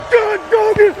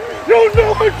You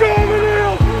know what time it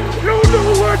is! You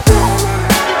know what time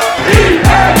it is!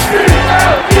 E-S-E-L-E-S-E-L!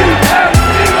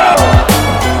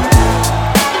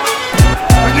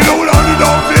 And you know what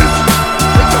underdogs is?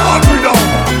 It's a hungry dog!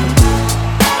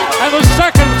 And the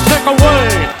second sick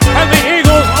away, and the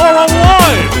Eagles are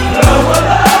alive! We're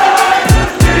alive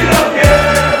to see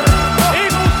again!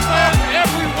 Eagles fans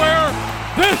everywhere,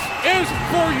 this is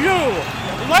for you!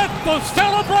 Let the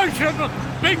celebration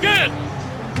begin!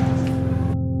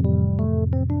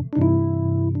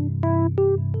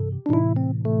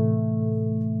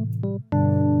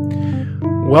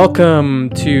 Welcome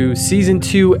to Season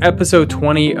 2, Episode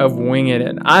 20 of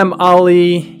Wingin. I'm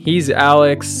Ollie, he's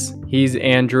Alex, he's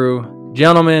Andrew.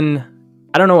 Gentlemen,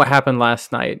 I don't know what happened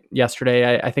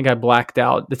yesterday. I think I blacked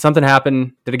out. Did something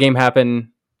happen? Did a game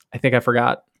happen? I think I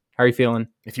forgot. How are you feeling?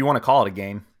 If you want to call it a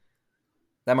game,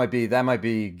 that might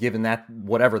be giving that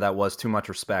whatever that was too much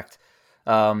respect.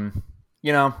 It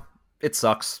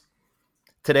sucks.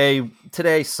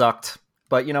 Today sucked,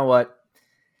 but you know what?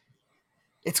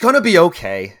 It's going to be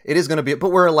okay. It is going to be,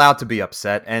 but we're allowed to be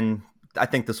upset, and I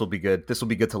think this will be good. This will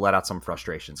be good to let out some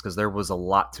frustrations because there's a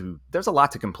lot to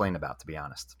complain about, to be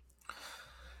honest.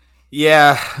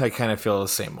 Yeah, I kind of feel the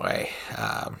same way.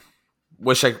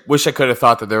 Wish I could have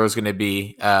thought that there was going to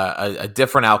be a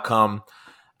different outcome.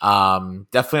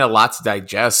 Definitely a lot to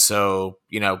digest. So,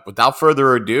 without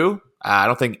further ado, I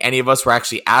don't think any of us were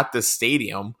actually at the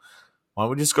stadium. Why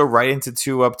don't we just go right into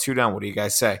 2 up, 2 down? What do you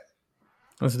guys say?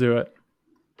 Let's do it.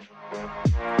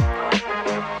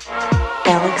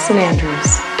 Alex and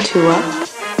Andrews, 2 up,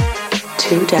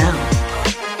 2 down.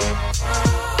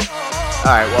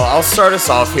 All right, well, I'll start us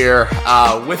off here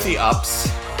with the ups.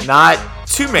 Not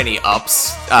too many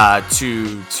ups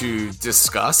to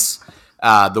discuss.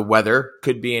 The weather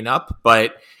could be an up,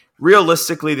 but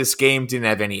realistically, this game didn't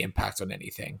have any impact on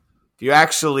anything. If you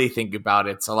actually think about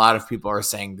it, a lot of people are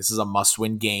saying this is a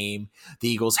must-win game. The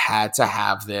Eagles had to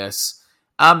have this.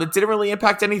 It didn't really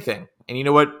impact anything. And you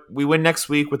know what? We win next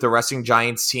week with the resting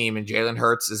Giants team, and Jalen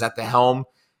Hurts is at the helm.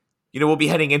 We'll be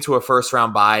heading into a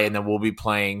first-round bye, and then we'll be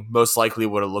playing most likely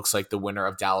what it looks like the winner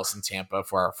of Dallas and Tampa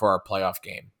for our playoff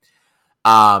game.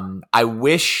 I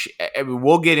wish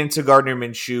we'll get into Gardner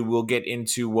Minshew. We'll get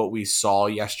into what we saw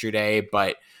yesterday.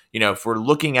 But, if we're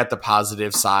looking at the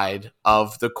positive side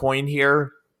of the coin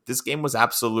here, this game was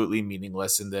absolutely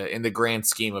meaningless in the grand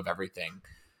scheme of everything.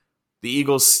 The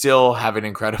Eagles still have an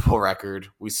incredible record.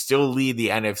 We still lead the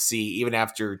NFC even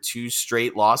after 2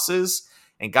 straight losses.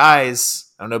 And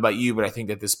guys, I don't know about you, but I think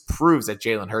that this proves that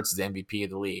Jalen Hurts is the MVP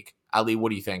of the league. Ali, what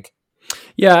do you think?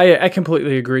 Yeah, I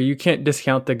completely agree. You can't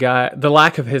discount the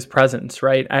lack of his presence,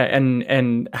 right?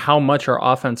 And how much our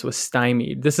offense was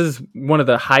stymied. This is one of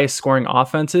the highest scoring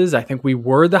offenses. I think we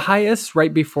were the highest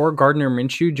right before Gardner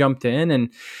Minshew jumped in,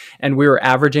 and we were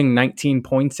averaging 19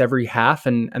 points every half.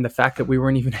 And the fact that we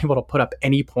weren't even able to put up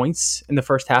any points in the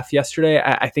first half yesterday,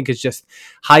 I think is just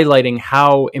highlighting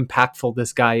how impactful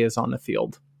this guy is on the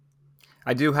field.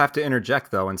 I do have to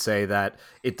interject, though, and say that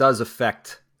it does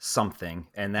affect something,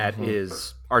 and that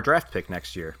is our draft pick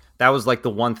next year. That was like the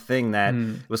one thing that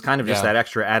was kind of just that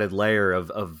extra added layer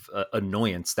of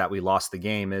annoyance that we lost the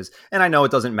game is, and I know it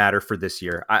doesn't matter for this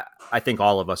year. I think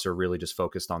all of us are really just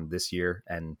focused on this year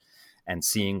and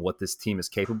seeing what this team is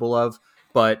capable of,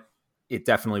 but it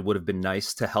definitely would have been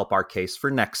nice to help our case for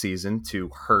next season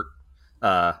to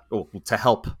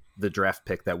help the draft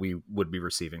pick that we would be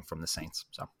receiving from the Saints.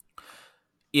 So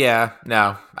yeah,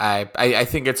 no, I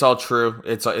think it's all true.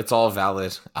 It's all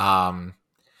valid.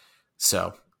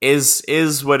 So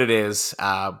is what it is.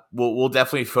 We'll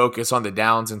definitely focus on the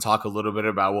downs and talk a little bit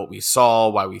about what we saw,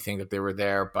 why we think that they were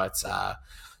there. But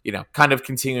kind of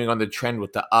continuing on the trend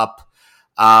with the up.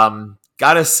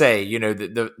 Gotta say,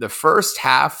 the first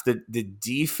half, the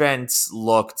defense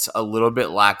looked a little bit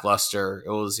lackluster.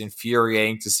 It was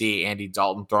infuriating to see Andy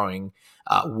Dalton throwing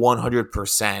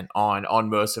 100% on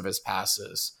most of his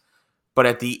passes. But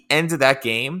at the end of that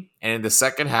game and in the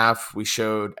second half, we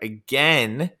showed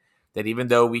again that even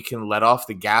though we can let off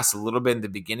the gas a little bit in the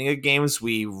beginning of games,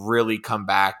 we really come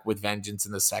back with vengeance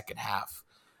in the second half.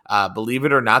 Believe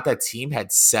it or not, that team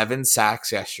had 7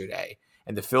 sacks yesterday.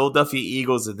 And the Philadelphia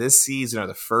Eagles of this season are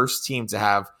the first team to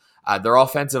have their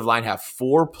offensive line have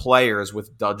 4 players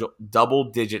with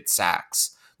double-digit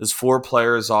sacks. Those 4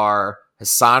 players are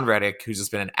Hassan Reddick, who's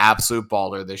just been an absolute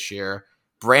baller this year,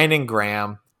 Brandon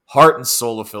Graham, heart and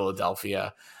soul of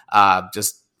Philadelphia.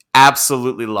 Just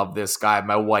absolutely love this guy.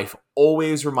 My wife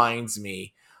always reminds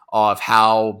me of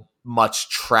how much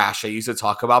trash I used to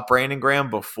talk about Brandon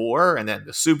Graham before, and then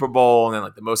the Super Bowl, and then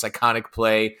like the most iconic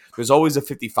play. There's always a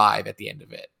 55 at the end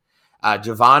of it.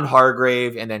 Javon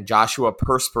Hargrave and then Joshua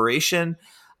Perspiration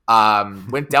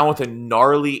went down with a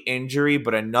gnarly injury,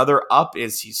 but another up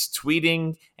is he's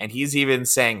tweeting and he's even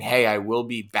saying, "Hey, I will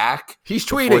be back." He's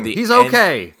tweeting. He's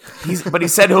okay. But he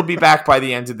said he'll be back by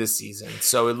the end of the season.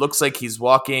 So it looks like he's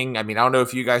walking. I mean, I don't know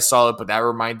if you guys saw it, but that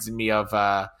reminds me of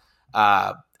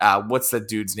what's the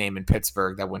dude's name in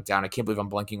Pittsburgh that went down? I can't believe I'm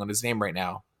blanking on his name right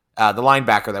now. The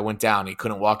linebacker that went down. He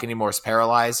couldn't walk anymore. He's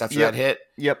paralyzed after that hit.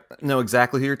 Yep. Know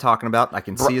exactly who you're talking about. I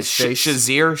can see his face.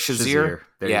 Shazier.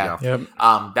 There you go.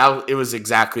 Yep. It was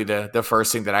exactly the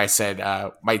first thing that I said.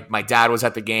 My dad was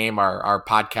at the game. Our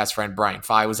podcast friend Brian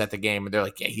Fye was at the game, and they're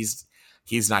like, yeah,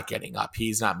 he's not getting up.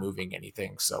 He's not moving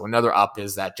anything. So another up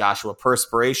is that Joshua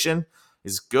Perspiration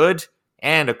is good.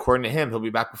 And according to him, he'll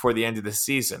be back before the end of the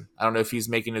season. I don't know if he's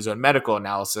making his own medical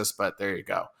analysis, but there you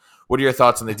go. What are your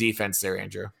thoughts on the defense there,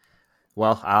 Andrew?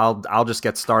 Well, I'll just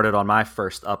get started on my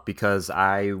first up because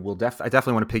I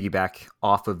definitely want to piggyback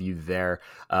off of you there,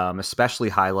 especially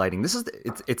highlighting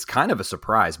it's kind of a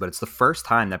surprise, but it's the first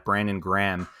time that Brandon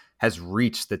Graham has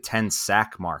reached the 10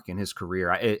 sack mark in his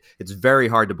career. It's very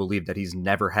hard to believe that he's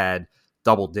never had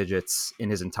double digits in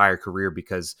his entire career,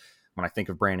 because when I think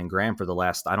of Brandon Graham for the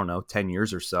last, 10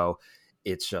 years or so,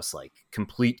 it's just like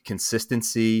complete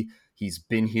consistency. He's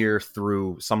been here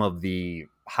through some of the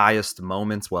highest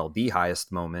moments, the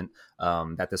highest moment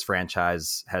that this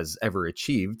franchise has ever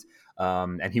achieved.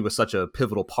 And he was such a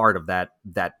pivotal part of that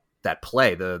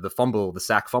play, the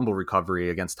sack fumble recovery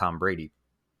against Tom Brady.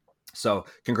 So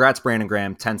congrats, Brandon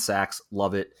Graham, 10 sacks.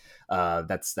 Love it.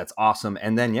 That's awesome.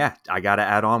 And then, I got to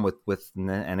add on with,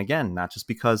 and again, not just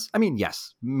because,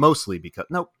 yes, mostly because,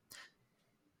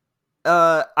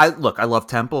 I love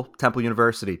Temple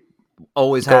University.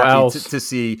 Always happy to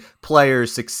see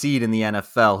players succeed in the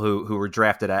NFL who were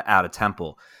drafted out of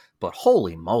Temple. But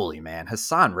holy moly, man,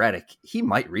 Hassan Reddick, he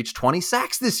might reach 20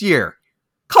 sacks this year.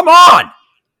 Come on!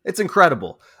 It's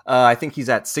incredible. I think he's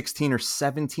at 16 or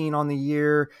 17 on the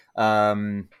year.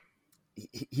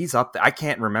 He's up there. I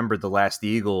can't remember the last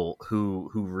Eagle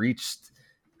who reached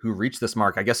this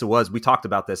mark. I guess it was, we talked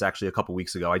about this actually a couple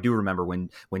weeks ago. I do remember when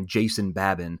Jason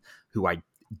Babin, who I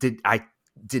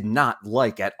did not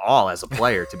like at all as a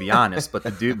player, to be honest, but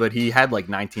he had like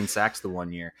 19 sacks the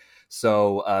one year.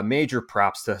 So major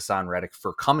props to Hassan Reddick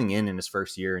for coming in his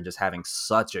first year and just having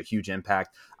such a huge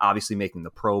impact, obviously making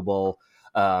the Pro Bowl.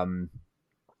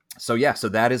 So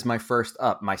that is my first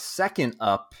up. My second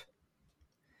up,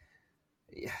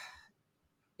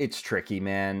 it's tricky,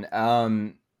 man.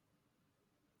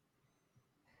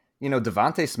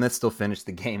 Devontae Smith still finished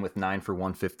the game with 9 for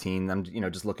 115. I'm,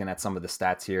 just looking at some of the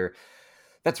stats here.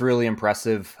 That's really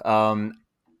impressive.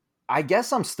 I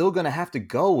guess I'm still going to have to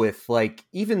go with,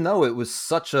 even though it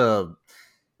was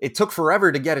it took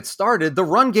forever to get it started, the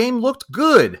run game looked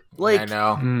good. I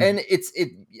know. And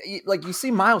you see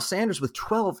Miles Sanders with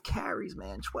 12 carries,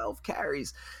 man, 12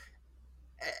 carries.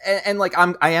 And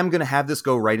I am going to have this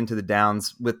go right into the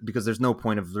downs because there's no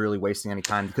point of really wasting any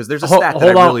time, because there's a stat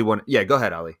that I really want. Yeah, go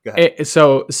ahead, Ali. Go ahead.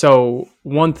 So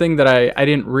one thing that I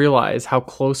didn't realize how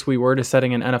close we were to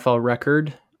setting an NFL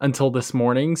record until this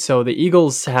morning. So the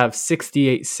Eagles have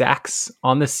 68 sacks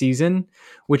on the season,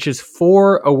 which is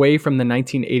 4 away from the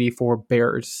 1984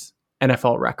 Bears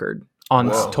NFL record on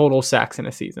total sacks in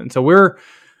a season. So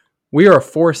we are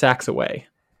 4 sacks away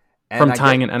from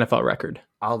tying an NFL record.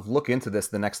 I'll look into this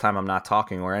the next time I'm not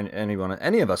talking, or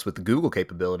any of us with the Google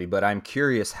capability, but I'm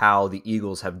curious how the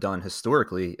Eagles have done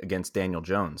historically against Daniel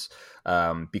Jones.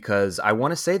 Because I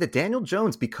want to say that Daniel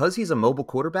Jones, because he's a mobile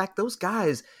quarterback, those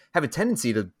guys have a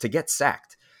tendency to get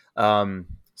sacked. So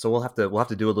we'll have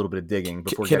to do a little bit of digging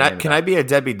before. Can I be a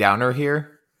Debbie Downer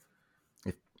here?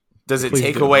 Does it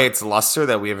take away its luster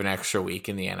that we have an extra week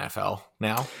in the NFL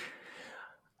now?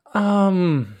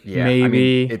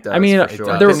 Maybe. It does. For sure.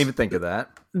 I didn't even think of that.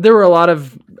 There were a lot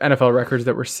of NFL records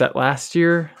that were set last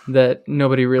year that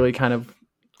nobody really kind of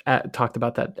talked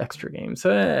about that extra game. So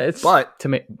it's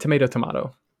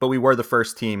tomato. But we were the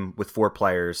first team with 4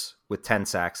 players with 10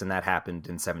 sacks, and that happened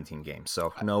in 17 games.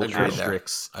 So no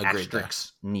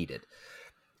asterisks needed.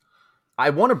 I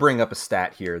want to bring up a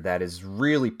stat here that is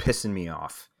really pissing me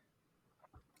off.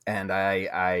 And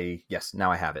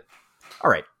now I have it. All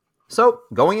right. So,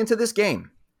 going into this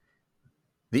game,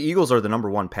 the Eagles are the number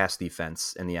 1 pass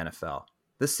defense in the NFL.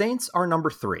 The Saints are number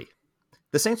 3.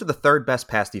 The Saints are the 3rd best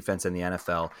pass defense in the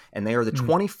NFL, and they are the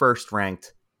 21st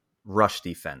ranked rush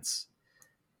defense.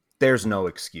 There's no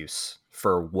excuse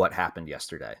for what happened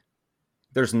yesterday.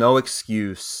 There's no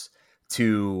excuse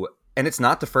and it's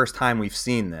not the first time we've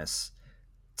seen this,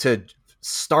 to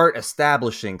start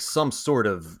establishing some sort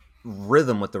of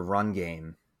rhythm with the run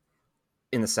game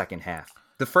in the second half.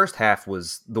 the first half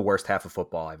was the worst half of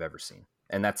football I've ever seen.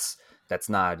 And that's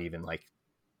not even like,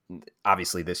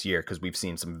 obviously this year, because we've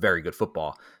seen some very good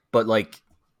football, but like,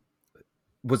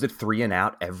 was it 3 and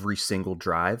out every single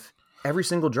drive? Every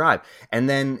single drive. And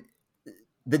then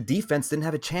the defense didn't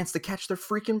have a chance to catch their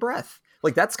freaking breath.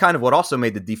 Like, that's kind of what also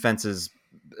made the defense's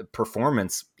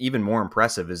performance even more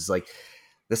impressive, is like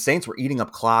the Saints were eating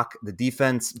up clock. The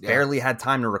defense barely had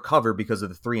time to recover because of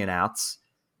the 3 and outs.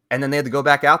 And then they had to go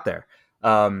back out there.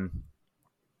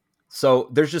 So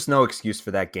there's just no excuse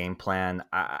for that game plan.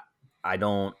 I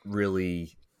don't know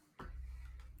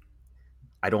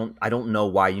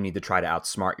why you need to try to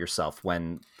outsmart yourself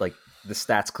when like the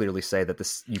stats clearly say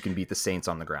that you can beat the Saints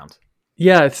on the ground.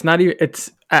 Yeah, it's not even.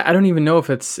 I don't even know if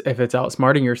it's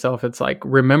outsmarting yourself. It's like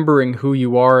remembering who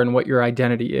you are and what your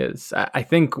identity is. I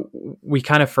think we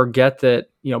kind of forget that,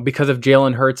 because of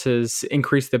Jalen Hurts'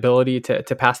 increased ability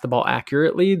to pass the ball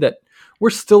accurately, that we're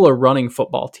still a running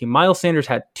football team. Miles Sanders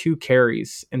had 2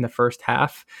 carries in the first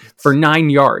half for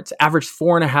 9 yards, averaged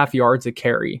 4.5 yards a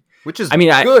carry, which is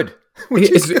good.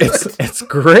 It's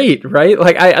great, right?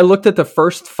 Like I looked at the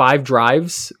first 5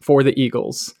 drives for the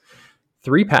Eagles.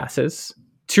 3 passes,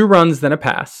 2 runs, then a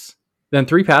pass, then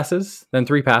 3 passes, then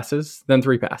 3 passes, then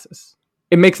 3 passes.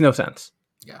 It makes no sense.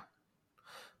 Yeah.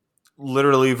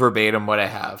 Literally verbatim what I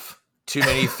have. Too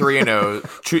many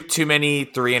 3-0, too many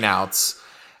 3 and outs.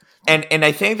 And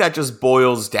I think that just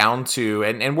boils down to,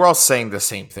 and we're all saying the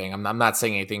same thing. I'm not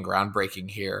saying anything groundbreaking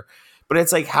here, but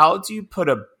it's like, how do you put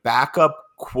a backup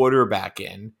quarterback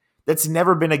in that's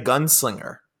never been a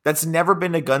gunslinger?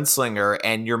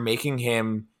 And you're making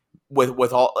him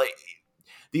with all, like,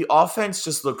 the offense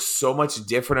just looks so much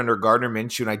different under Gardner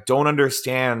Minshew, and I don't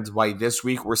understand why this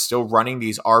week we're still running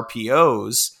these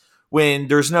RPOs when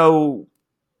there's no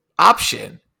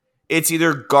option. It's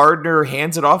either Gardner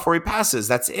hands it off or he passes.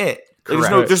 That's it.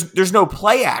 There's no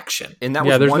play action. And that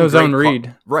was there's no zone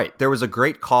read. Right. There was a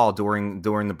great call during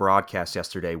the broadcast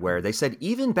yesterday where they said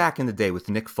even back in the day with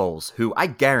Nick Foles, who I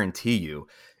guarantee you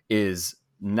is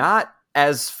not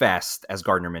as fast as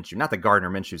Gardner Minshew. Not that Gardner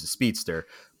Minshew is a speedster,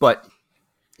 but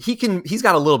he's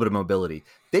got a little bit of mobility.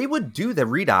 They would do the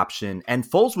read option and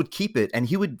Foles would keep it, and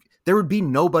there would be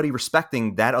nobody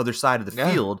respecting that other side of the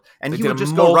field, and he would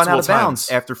just go run out of bounds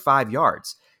after 5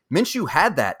 yards. Minshew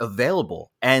had that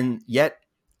available and yet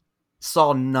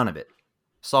saw none of it.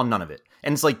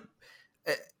 And it's like,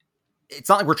 it's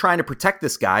not like we're trying to protect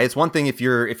this guy. It's one thing if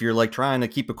you're like trying to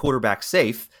keep a quarterback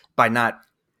safe by not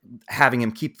having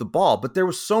him keep the ball, but there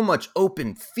was so much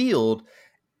open field,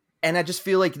 and I just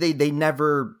feel like they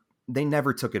never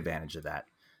took advantage of that.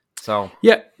 So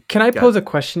yeah, can I pose a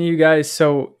question to you guys?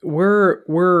 So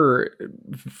we're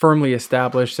firmly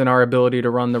established in our ability to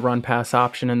run the run pass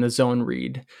option and the zone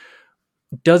read.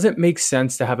 Does it make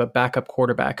sense to have a backup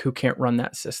quarterback who can't run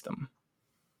that system?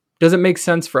 Does it make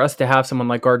sense for us to have someone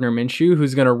like Gardner Minshew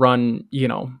who's going to run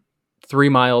 3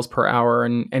 miles per hour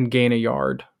and gain a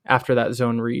yard after that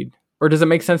zone read? Or does it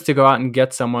make sense to go out and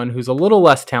get someone who's a little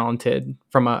less talented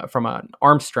from an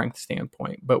arm strength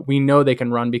standpoint, but we know they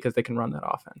can run because they can run that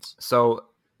offense? So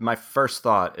my first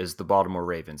thought is the Baltimore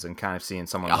Ravens and kind of seeing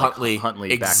someone Huntley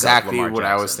back exactly up Lamar what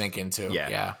Jackson. I was thinking too.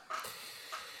 Yeah.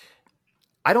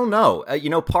 I don't know.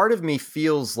 Part of me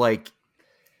feels like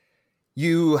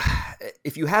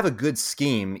if you have a good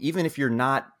scheme, even if you're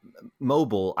not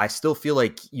mobile, I still feel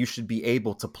like you should be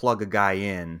able to plug a guy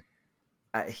in.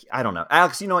 I don't know.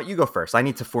 Alex, you know what? You go first. I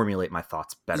need to formulate my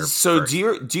thoughts better. So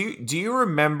first. do you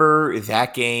remember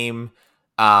that game?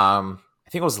 I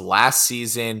think it was last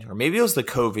season, or maybe it was the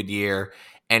COVID year,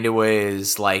 and it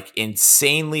was like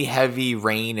insanely heavy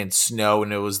rain and snow,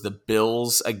 and it was the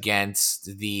Bills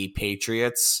against the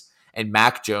Patriots. And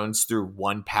Mac Jones threw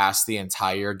one pass the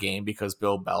entire game because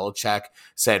Bill Belichick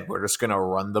said, we're just going to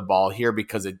run the ball here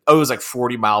because it was like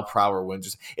 40-mile-per-hour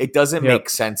winds. It doesn't make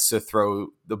sense to throw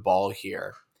the ball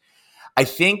here. I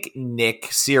think Nick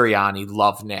Sirianni,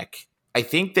 love Nick. I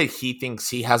think that he thinks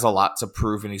he has a lot to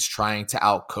prove and he's trying to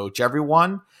outcoach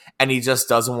everyone. And he just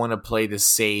doesn't want to play the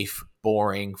safe,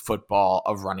 boring football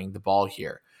of running the ball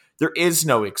here. There is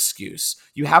no excuse.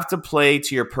 You have to play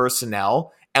to your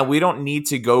personnel. And we don't need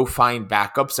to go find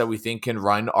backups that we think can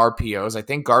run RPOs. I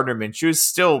think Gardner Minshew is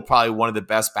still probably one of the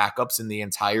best backups in the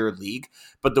entire league.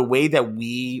 But the way that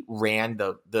we ran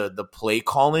the play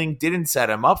calling didn't set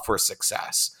him up for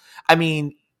success. I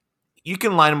mean, you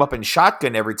can line him up in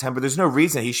shotgun every time, but there's no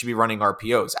reason he should be running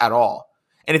RPOs at all.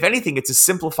 And if anything, it's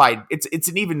it's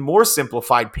an even more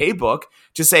simplified playbook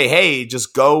to say, hey,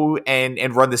 just go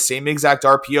and run the same exact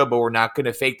RPO, but we're not going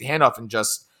to fake the handoff and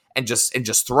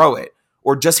just throw it.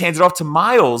 Or just hand it off to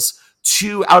Miles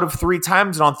 2 out of 3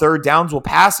 times, and on third downs will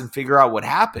pass and figure out what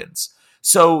happens.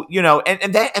 So,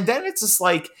 and then it's just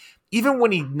like, even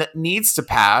when he needs to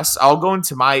pass, I'll go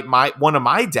into my one of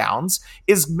my downs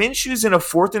is Minshew's in a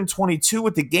 4th and 22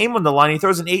 with the game on the line. He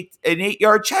throws an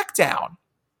 8-yard check down.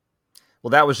 Well,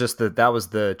 that was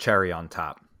the cherry on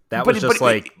top.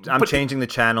 I'm changing the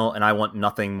channel and I want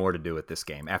nothing more to do with this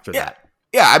game after that.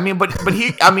 Yeah, I mean, but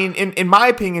in my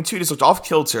opinion too, just looked off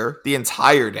kilter the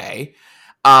entire day.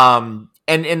 And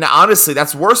honestly,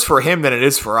 that's worse for him than it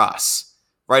is for us.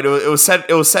 Right, it was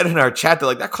said in our chat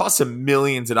that that costs him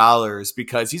millions of dollars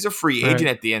because he's a free agent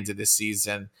at the end of this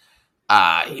season.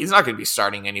 He's not going to be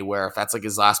starting anywhere if that's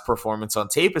his last performance on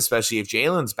tape, especially if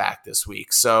Jalen's back this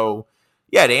week. So,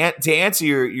 yeah, to answer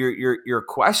your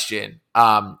question,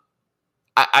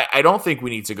 I don't think we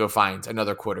need to go find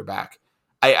another quarterback.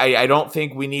 I don't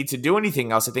think we need to do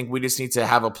anything else. I think we just need to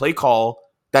have a play call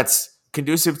that's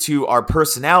conducive to our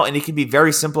personnel, and it can be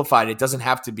very simplified. It doesn't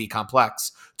have to be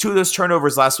complex. 2 of those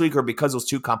turnovers last week are because it was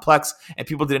too complex and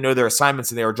people didn't know their assignments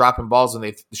and they were dropping balls and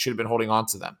they should have been holding on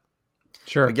to them.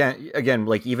 Sure. Again,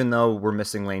 even though we're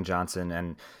missing Lane Johnson,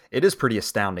 and it is pretty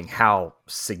astounding how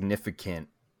significant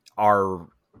our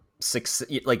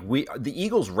the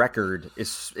Eagles' record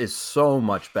is so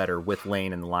much better with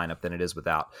Lane in the lineup than it is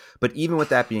without. But even with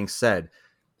that being said,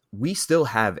 we still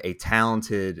have a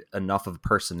talented enough of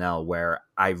personnel where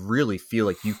I really feel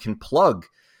like you can plug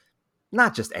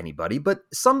not just anybody, but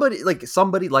somebody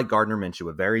like Gardner Minshew,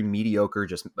 a very mediocre,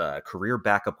 just career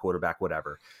backup quarterback,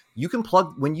 whatever. You can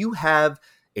plug when you have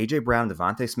A.J. Brown,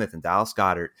 Devontae Smith, and Dallas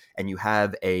Goedert, and you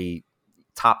have a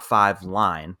top 5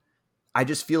 line. I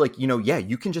just feel like,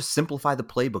 you can just simplify the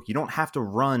playbook. You don't have to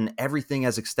run everything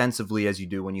as extensively as you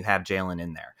do when you have Jalen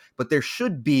in there. But there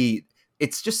should be,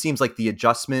 it just seems like the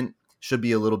adjustment should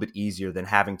be a little bit easier than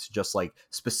having to just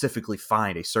specifically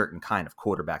find a certain kind of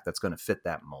quarterback that's going to fit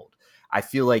that mold. I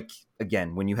feel like,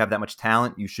 again, when you have that much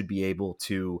talent, you should be able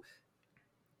to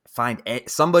find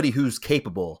somebody who's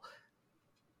capable,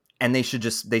 and they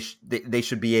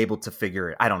should be able to figure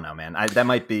it. I don't know, man. That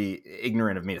might be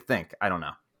ignorant of me to think. I don't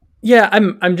know. Yeah,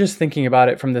 I'm just thinking about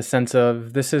it from the sense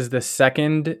of this is the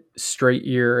second straight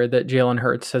year that Jalen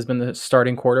Hurts has been the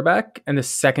starting quarterback, and the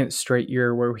second straight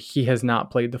year where he has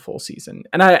not played the full season.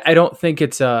 And I don't think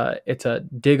it's a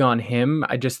dig on him.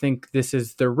 I just think this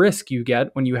is the risk you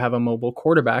get when you have a mobile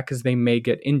quarterback, because they may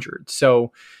get injured.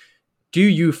 So do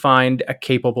you find a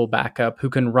capable backup who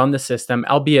can run the system,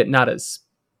 albeit not as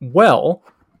well,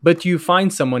 but do you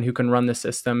find someone who can run the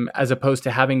system as opposed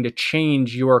to having to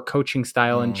change your coaching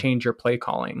style and change your play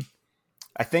calling?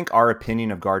 I think our opinion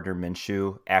of Gardner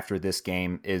Minshew after this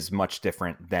game is much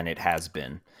different than it has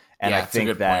been. And I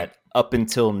think that up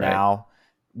until now,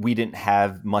 we didn't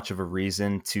have much of a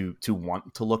reason to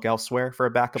want to look elsewhere for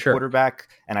a backup quarterback.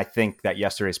 And I think that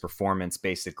yesterday's performance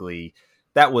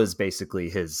that was basically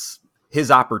his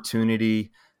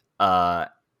opportunity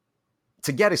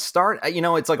to get a start.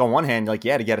 It's on one hand, to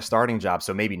get a starting job.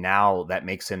 So maybe now that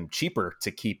makes him cheaper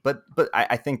to keep. But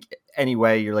I think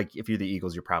anyway, you're if you're the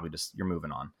Eagles, you're probably you're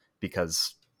moving on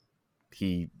because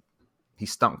he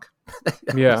stunk.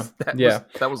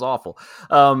 That was awful.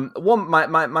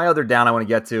 My other down I want to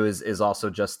get to is also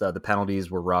just the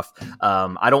penalties were rough.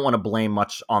 I don't want to blame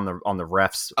much on the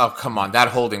refs. Oh, come on. That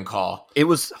holding call. It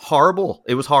was horrible.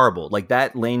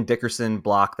 That Lane Dickerson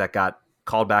block that got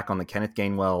called back on the Kenneth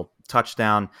Gainwell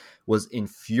touchdown was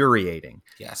infuriating.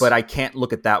 Yes. But I can't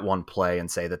look at that one play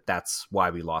and say that that's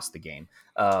why we lost the game.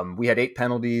 We had 8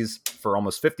 penalties for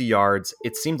almost 50 yards.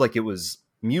 It seemed like it was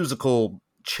musical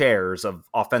chairs of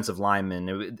offensive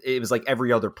linemen. It was like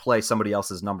every other play, somebody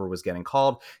else's number was getting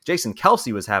called. Jason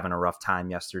Kelsey was having a rough time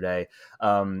yesterday.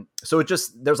 So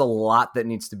there's a lot that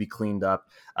needs to be cleaned up.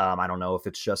 I don't know if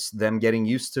it's just them getting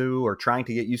used to or trying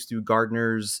to get used to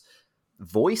Gardner's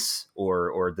voice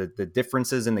or the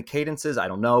differences in the cadences. I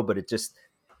don't know, but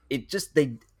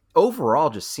they overall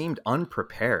just seemed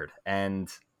unprepared, and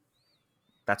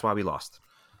that's why we lost.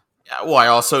 Yeah, well, I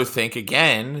also think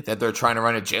again that they're trying to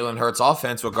run a Jalen Hurts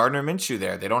offense with Gardner Minshew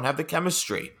there. They don't have the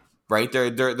chemistry, right?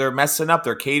 They're messing up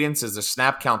their cadences, their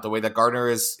snap count. The way that Gardner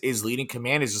is leading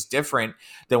command is just different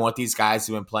than what these guys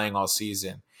have been playing all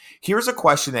season. Here's a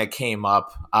question that came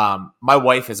up. My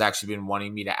wife has actually been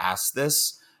wanting me to ask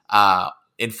this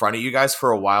in front of you guys for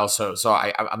a while. So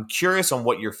I'm curious on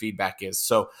what your feedback is.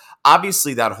 So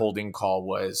obviously that holding call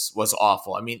was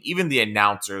awful. I mean, even the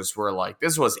announcers were like,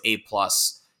 this was A+.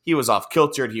 He was off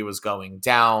kiltered. He was going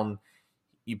down.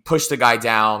 You push the guy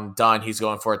down, done. He's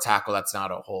going for a tackle. That's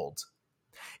not a hold.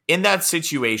 In that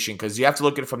situation, because you have to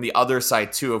look at it from the other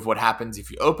side too of what happens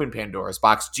if you open Pandora's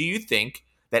box, do you think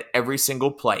that every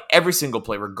single play,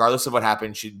 regardless of what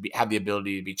happened, have the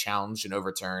ability to be challenged and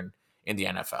overturned in the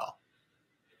NFL?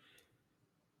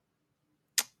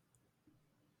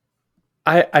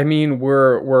 I mean,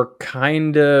 we're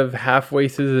kind of halfway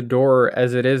through the door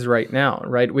as it is right now,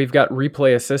 right? We've got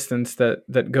replay assistance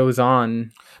that goes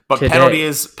on, but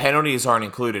today. penalties aren't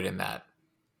included in that.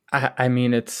 I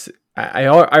mean, I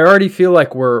already feel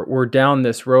like we're down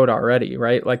this road already,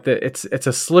 right? Like it's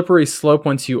a slippery slope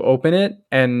once you open it,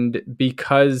 and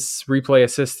because replay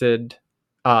assisted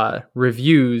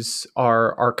reviews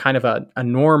are kind of a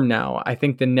norm now, I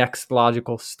think the next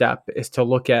logical step is to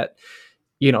look at,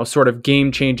 sort of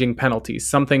game-changing penalties.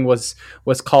 Something was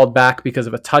called back because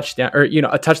of a touchdown, or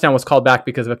a touchdown was called back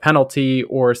because of a penalty,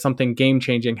 or something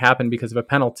game-changing happened because of a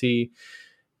penalty.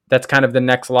 That's kind of the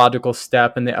next logical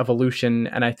step in the evolution,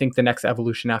 and I think the next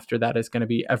evolution after that is going to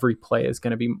be every play is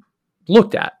going to be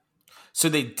looked at. So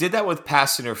they did that with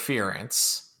pass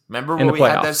interference. Remember In when the we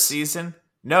had playoffs. that season?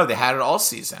 No, they had it all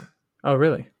season. Oh,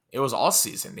 really? It was all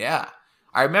season, yeah.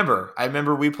 I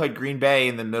remember we played Green Bay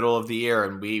in the middle of the year,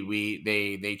 and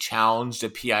they challenged a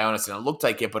PI on us, and it looked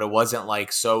like it, but it wasn't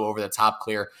like so over the top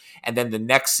clear. And then the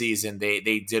next season they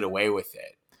did away with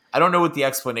it. I don't know what the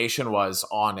explanation was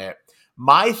on it.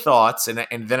 My thoughts, and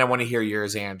then I want to hear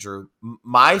yours, Andrew.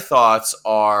 My thoughts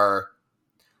are,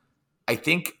 I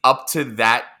think up to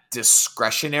that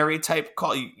discretionary type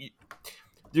call,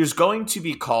 there's going to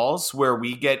be calls where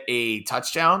we get a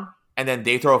touchdown and then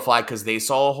they throw a flag because they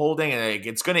saw a holding, and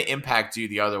it's going to impact you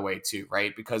the other way too,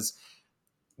 right? Because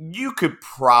you could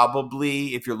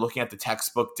probably, if you're looking at the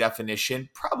textbook definition,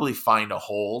 probably find a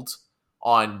hold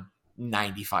on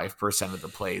 95% of the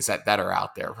plays that are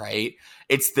out there, right?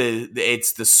 It's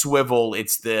the swivel,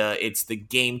 it's the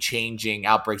game-changing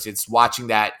outbreaks. It's watching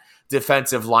that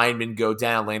defensive lineman go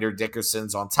down, Lander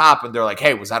Dickerson's on top, and they're like,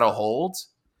 hey, was that a hold?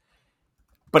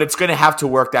 But it's going to have to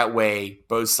work that way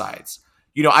both sides.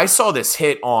 I saw this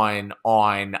hit on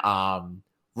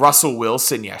Russell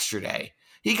Wilson yesterday.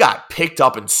 He got picked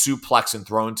up and suplexed and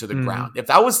thrown to the ground. If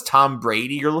that was Tom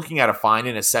Brady, you're looking at a fine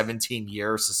and a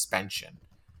 17-year suspension,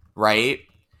 right?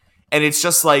 And it's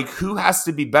just like, who has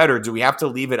to be better? Do we have to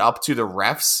leave it up to the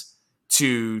refs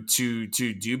to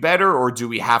do better, or do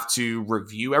we have to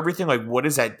review everything? Like, what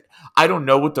is that? I don't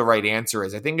know what the right answer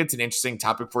is. I think it's an interesting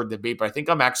topic for debate, but I think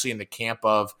I'm actually in the camp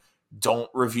of don't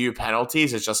review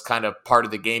penalties. It's just kind of part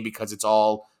of the game because it's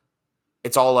all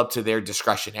up to their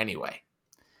discretion anyway.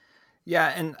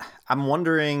 Yeah, and I'm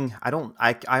wondering,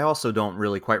 I also don't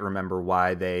really quite remember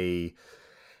why they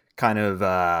kind of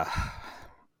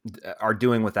are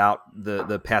doing without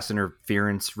the pass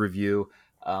interference review.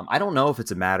 I don't know if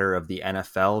it's a matter of the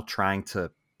NFL trying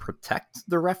to protect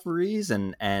the referees,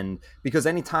 and because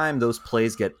anytime those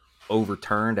plays get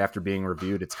overturned after being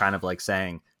reviewed, it's kind of like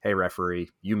saying, hey, referee,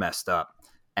 you messed up.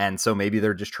 And so maybe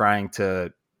they're just trying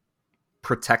to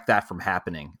protect that from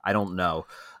happening. I don't know.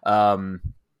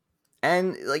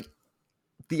 And like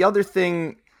the other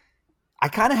thing, I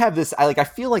kind of have this, I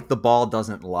feel like the ball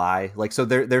doesn't lie. Like, so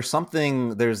there's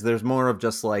something, there's more of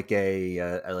just like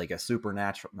a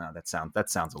supernatural. No, that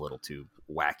sounds a little too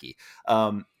wacky.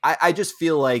 I just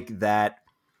feel like that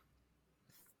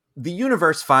the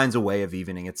universe finds a way of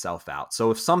evening itself out. So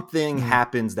if something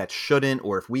happens that shouldn't,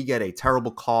 or if we get a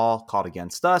terrible call called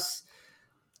against us,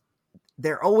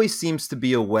 there always seems to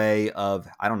be a way of,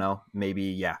 I don't know,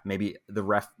 maybe the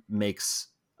ref makes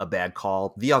a bad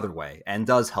call the other way and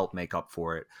does help make up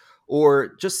for it,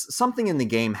 or just something in the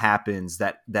game happens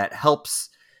that helps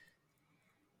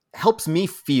me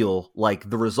feel like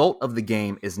the result of the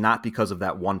game is not because of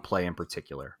that one play in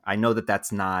particular. I know that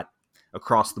that's not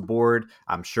across the board.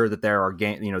 I'm sure that there are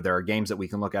games that we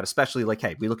can look at, especially like,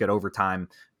 hey, we look at overtime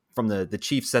from the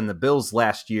Chiefs and the Bills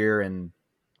last year, and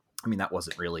I mean that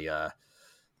wasn't really a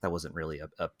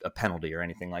penalty or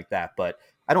anything like that. But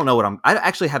I don't know I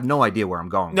actually have no idea where I'm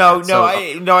going.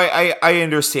 I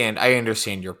understand. I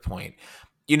understand your point.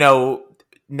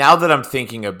 Now that I'm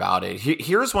thinking about it,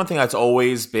 here's one thing that's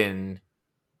always been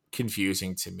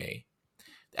confusing to me.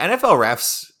 The NFL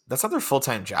refs, that's not their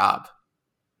full-time job.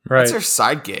 Right. That's their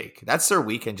side gig. That's their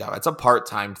weekend job. That's a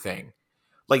part-time thing.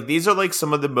 Like, these are like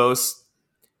some of the most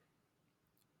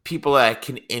people that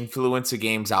can influence a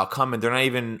game's outcome, and they're not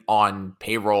even on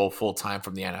payroll full-time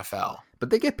from the NFL.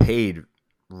 But they get paid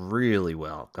really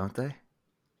well, don't they?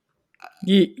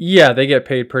 Yeah, they get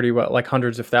paid pretty well, like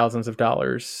hundreds of thousands of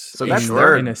dollars. So that's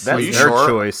their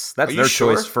choice. That's their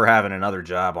choice for having another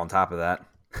job on top of that.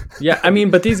 Yeah, I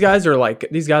mean, but these guys are like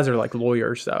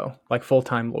lawyers though, like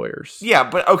full-time lawyers. Yeah,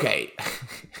 but okay.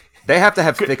 They have to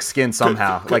have thick skin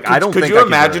somehow. Could you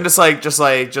imagine just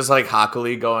like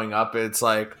Hockley going up? It's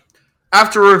like,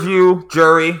 After review,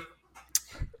 jury,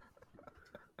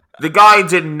 the guy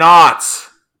did not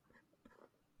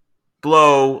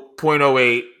blow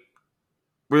 .08.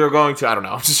 We are going to. I don't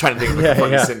know. I'm just trying to think of a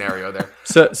funny scenario there.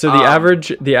 So the average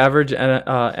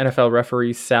NFL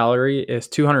referee salary is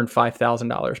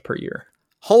 $205,000 per year.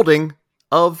 Holding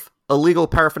of illegal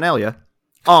paraphernalia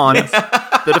on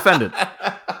the defendant.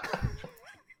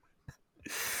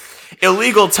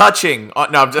 Illegal touching. No,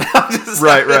 I'm just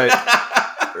right.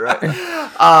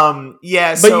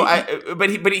 Yeah.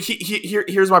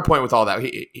 Here's my point with all that.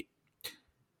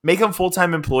 Make them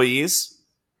full-time employees.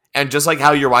 And just like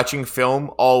how you're watching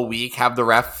film all week, have the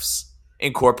refs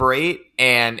incorporate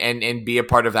and be a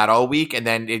part of that all week, and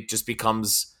then it just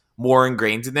becomes more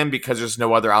ingrained in them because there's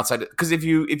no other outside. Because if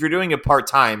you're doing it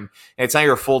part-time and it's not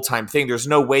your full-time thing, there's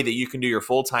no way that you can do your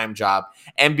full-time job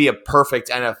and be a perfect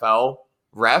NFL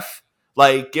ref.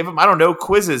 Like, give them, I don't know,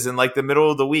 quizzes in like the middle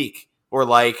of the week, or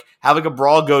like have like a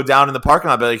brawl go down in the parking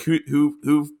lot. Be like, who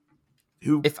I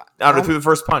don't know, through the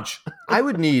first punch. I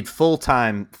would need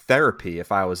full-time therapy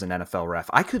if I was an NFL ref.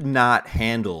 I could not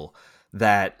handle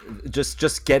that,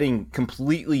 just getting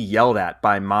completely yelled at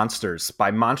by monstrous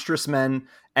men,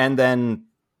 and then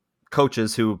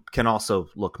coaches who can also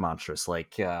look monstrous,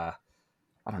 like I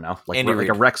don't know, like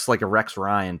a Rex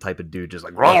Ryan type of dude, just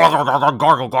like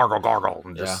gargle,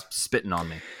 and just spitting on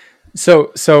me.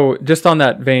 So just on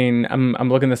that vein, I'm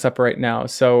looking this up right now.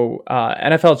 So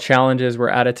NFL challenges were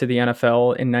added to the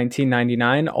NFL in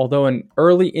 1999, although an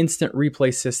early instant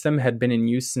replay system had been in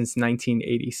use since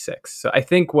 1986. So I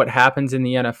think what happens in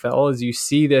the NFL is you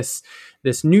see this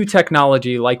new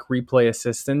technology like replay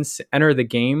assistance enter the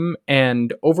game,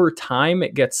 and over time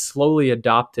it gets slowly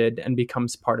adopted and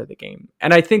becomes part of the game.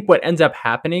 And I think what ends up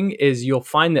happening is you'll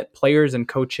find that players and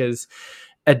coaches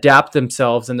adapt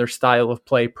themselves and their style of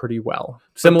play pretty well.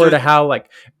 Similar to how,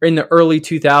 like, in the early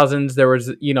 2000s, there was,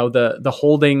 the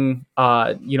holding,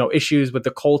 issues with the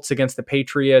Colts against the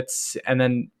Patriots, and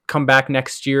then come back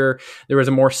next year, there was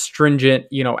a more stringent,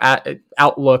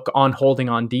 outlook on holding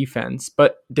on defense,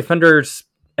 but defenders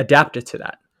adapted to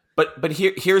that. But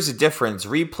here's the difference.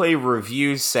 Replay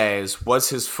review says, was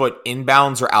his foot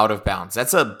inbounds or out of bounds?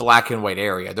 That's a black and white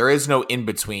area. There is no in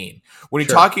between. When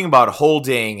you're talking about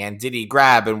holding and did he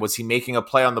grab and was he making a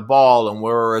play on the ball and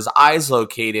where were his eyes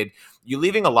located, you're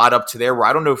leaving a lot up to there where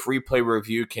I don't know if replay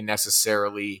review can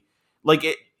necessarily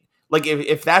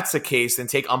if that's the case, then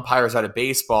take umpires out of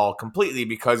baseball completely,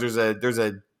 because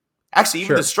actually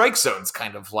even the strike zone's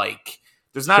kind of like,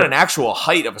 there's not an actual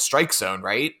height of a strike zone,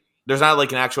 right? There's not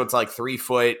like an actual, it's like 3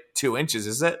 foot 2 inches,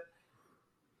 is it?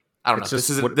 I don't know.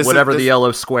 Just whatever the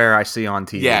yellow square I see on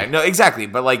TV. Yeah, no, exactly.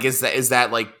 But like, is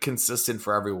that like consistent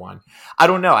for everyone? I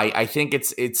don't know. I think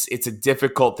it's a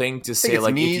difficult thing to say.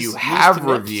 Like, if you have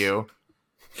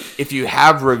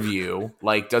review,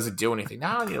 like, does it do anything?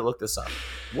 Now I need to look this up.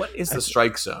 What is the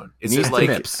strike zone? Is it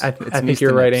like? I think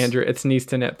you're right, Andrew. It's knees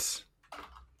to nips.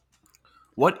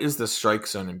 What is the strike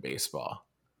zone in baseball?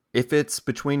 If it's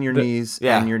between your knees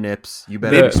and your nips, you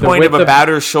better. Midpoint of a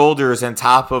batter's shoulders and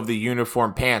top of the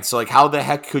uniform pants. So, like, how the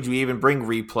heck could you even bring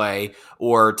replay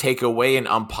or take away an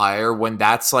umpire when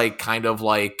that's like kind of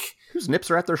like whose nips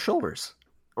are at their shoulders?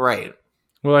 Right.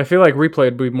 Well, I feel like replay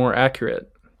would be more accurate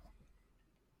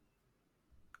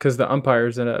because the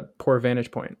umpire's in a poor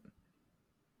vantage point.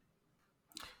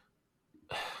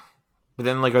 But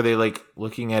then, like, are they like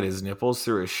looking at his nipples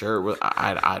through his shirt?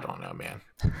 I don't know, man.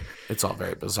 It's all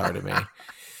very bizarre to me.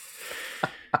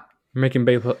 Making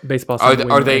baseball. Are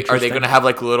they going to have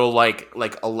like little like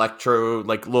electro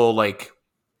like little like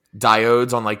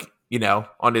diodes on like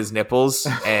on his nipples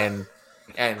and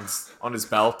on his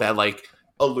belt that like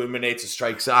illuminates a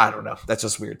strike zone? I don't know. That's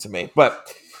just weird to me.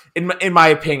 But in my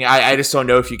opinion, I just don't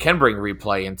know if you can bring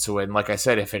replay into it. And like I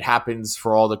said, if it happens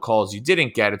for all the calls you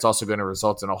didn't get, it's also going to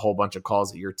result in a whole bunch of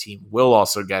calls that your team will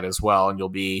also get as well. And you'll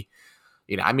be,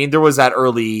 I mean, there was that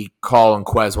early call on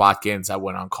Quez Watkins that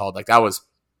went uncalled. Like, that was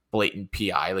blatant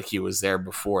PI. Like, he was there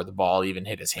before the ball even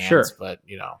hit his hands. Sure. But,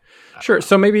 Sure. Know.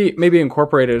 So maybe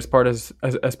incorporate it as part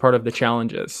of the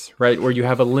challenges, right? Where you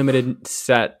have a limited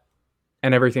set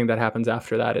and everything that happens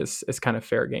after that is kind of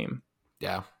fair game.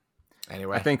 Yeah.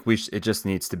 Anyway, I think it just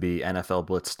needs to be NFL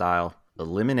Blitz style.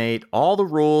 Eliminate all the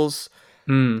rules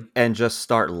and just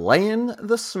start laying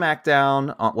the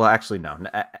smackdown. Well, actually, no.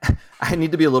 I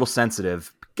need to be a little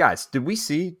sensitive. Guys, did we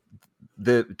see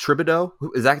the Thibodeau?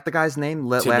 Is that the guy's name?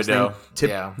 Last name?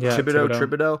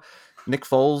 Thibodeau. Nick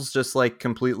Foles just like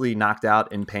completely knocked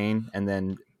out in pain. And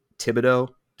then Thibodeau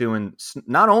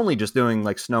not only doing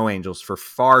like snow angels for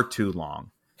far too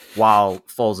long while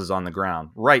Foles is on the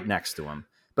ground right next to him.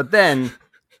 But then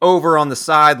over on the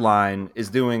sideline is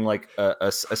doing like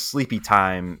a sleepy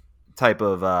time type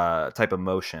of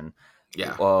motion.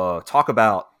 Yeah.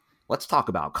 Let's talk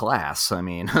about class. I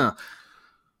mean,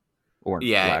 or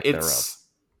lack thereof.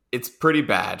 It's pretty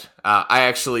bad. I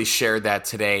actually shared that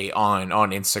today on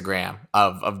Instagram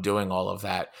of doing all of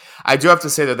that. I do have to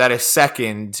say that is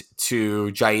second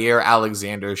to Jair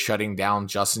Alexander shutting down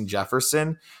Justin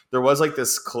Jefferson. There was like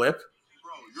this clip.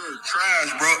 Bro, you're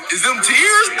trash, bro. Is them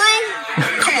tears, bro?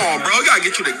 Come on, bro. You gotta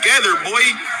get you together, boy.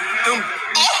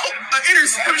 An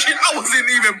interception. I wasn't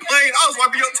even playing. I was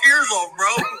wiping your tears off, bro.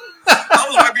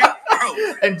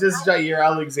 And just Jair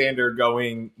Alexander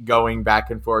going back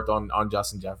and forth on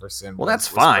Justin Jefferson. Well, that's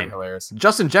fine. Hilarious.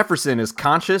 Justin Jefferson is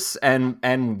conscious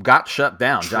and got shut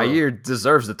down. True. Jair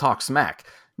deserves to talk smack.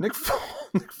 Nick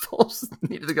Foles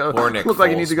needed to go. Poor Nick looked Foles,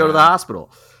 like he needs to go to the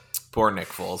hospital. Poor Nick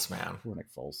Foles, man. Poor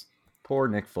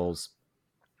Nick Foles.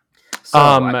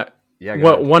 So,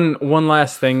 one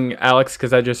last thing, Alex,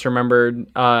 because I just remembered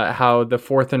how the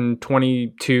 4th and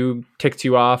 22 ticked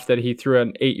you off that he threw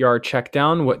an 8-yard check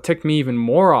down. What ticked me even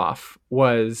more off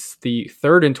was the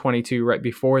 3rd and 22 right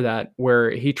before that,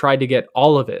 where he tried to get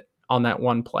all of it on that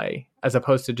one play, as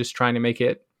opposed to just trying to make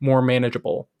it more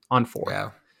manageable on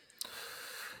 4th.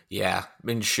 Yeah,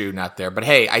 Minshew not there. But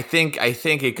hey, I think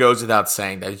it goes without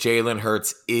saying that Jalen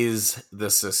Hurts is the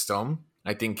system.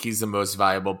 I think he's the most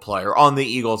valuable player on the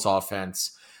Eagles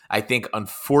offense. I think,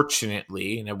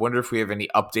 unfortunately, and I wonder if we have any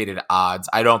updated odds,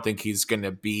 I don't think he's going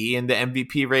to be in the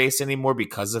MVP race anymore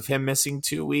because of him missing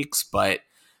 2 weeks. But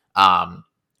I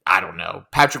don't know.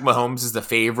 Patrick Mahomes is the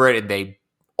favorite, and they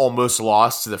almost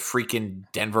lost to the freaking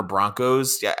Denver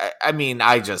Broncos. Yeah, I mean,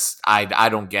 I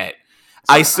don't get.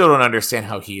 I still don't understand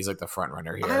how he's like the front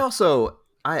runner here.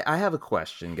 I have a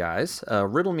question, guys.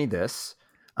 Riddle me this.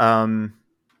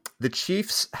 The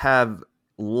Chiefs have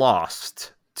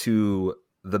lost to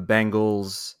the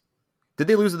Bengals. Did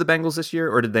they lose to the Bengals this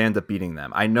year, or did they end up beating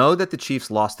them? I know that the Chiefs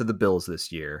lost to the Bills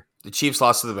this year. The Chiefs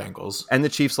lost to the Bengals. And the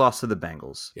Chiefs lost to the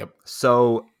Bengals. Yep.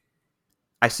 So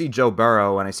I see Joe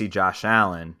Burrow and I see Josh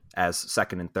Allen as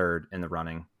 2nd and 3rd in the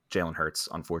running. Jalen Hurts,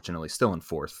 unfortunately, still in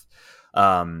 4th.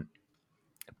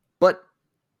 But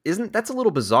that's a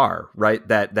little bizarre, right?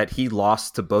 That he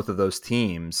lost to both of those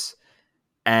teams.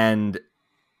 And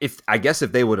if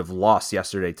they would have lost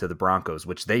yesterday to the Broncos,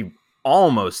 which they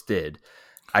almost did,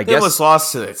 they almost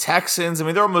lost to the Texans. I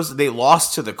mean, they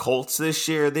lost to the Colts this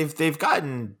year. They've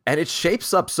gotten, and it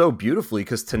shapes up so beautifully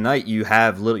because tonight you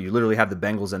literally have the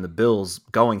Bengals and the Bills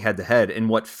going head to head in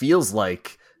what feels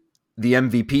like the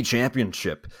MVP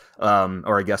championship,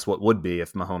 or I guess what would be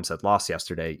if Mahomes had lost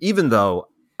yesterday. Even though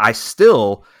I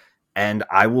still. And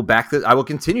I will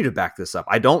continue to back this up.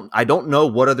 I don't know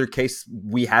what other case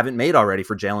we haven't made already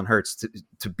for Jalen Hurts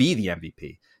to be the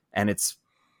MVP. And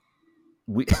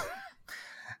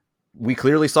we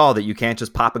clearly saw that you can't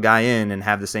just pop a guy in and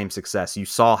have the same success. You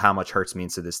saw how much Hurts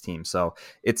means to this team. So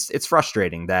it's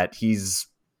frustrating that he's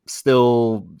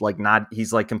still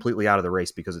he's completely out of the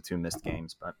race because of 2 missed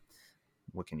games, but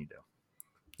what can you do?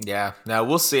 Yeah, no,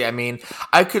 we'll see. I mean,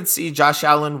 I could see Josh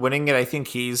Allen winning it. I think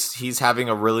he's having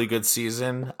a really good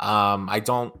season.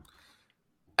 The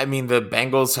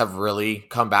Bengals have really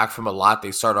come back from a lot.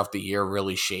 They start off the year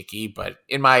really shaky, but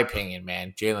in my opinion,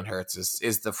 man, Jalen Hurts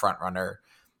is the front runner,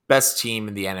 best team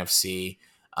in the NFC.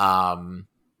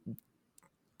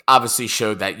 Obviously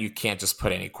showed that you can't just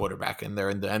put any quarterback in there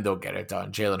and they'll get it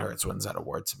done. Jalen Hurts wins that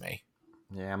award to me.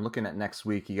 Yeah, I'm looking at next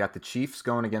week. You got the Chiefs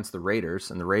going against the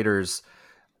Raiders, and the Raiders,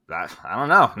 I don't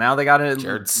know. Now they got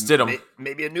Jared Stidham,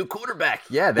 maybe a new quarterback.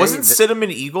 Yeah, wasn't Stidham an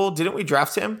Eagle? Didn't we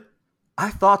draft him?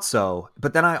 I thought so,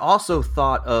 but then I also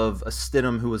thought of a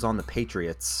Stidham who was on the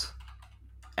Patriots,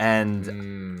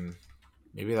 and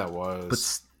maybe that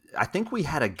was. But I think we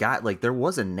had a guy there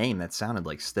was a name that sounded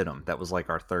like Stidham that was like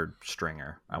our 3rd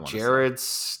stringer. Jared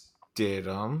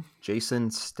Stidham,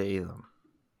 Jason Statham.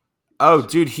 Oh,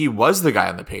 dude, he was the guy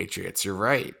on the Patriots. You're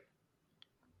right.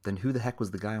 Then who the heck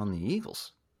was the guy on the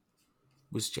Eagles?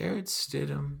 Was Jared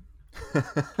Stidham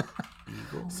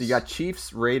Eagles? So you got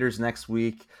Chiefs, Raiders next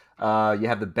week. You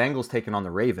have the Bengals taking on the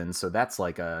Ravens, so that's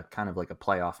like a kind of like a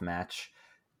playoff match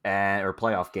or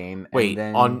playoff game. Wait,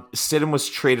 and then, Stidham was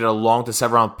traded along the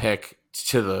 7th-round pick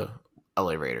to the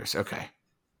LA Raiders. Okay,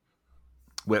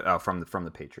 from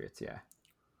the Patriots, yeah.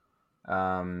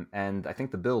 And I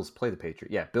think the Bills play the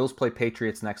Patriots. Yeah, Bills play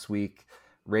Patriots next week.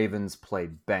 Ravens play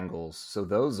Bengals. So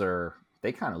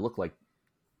they kind of look like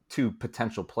 2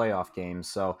 potential playoff games.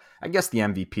 So I guess the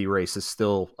MVP race is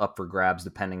still up for grabs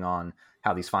depending on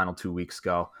how these final 2 weeks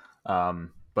go.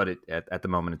 But at the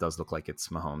moment, it does look like it's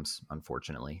Mahomes,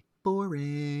 unfortunately.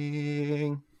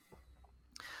 Boring.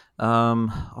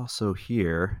 Also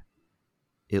here,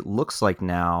 it looks like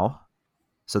now.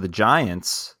 So the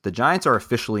Giants are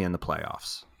officially in the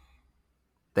playoffs.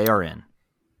 They are in.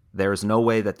 There is no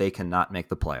way that they cannot make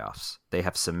the playoffs. They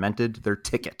have cemented their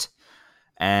ticket.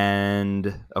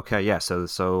 And okay, yeah. So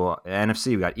NFC,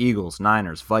 we got Eagles,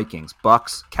 Niners, Vikings,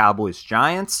 Bucks, Cowboys,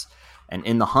 Giants, and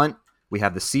in the hunt we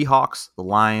have the Seahawks, the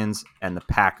Lions, and the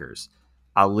Packers.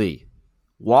 Ali,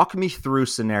 walk me through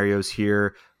scenarios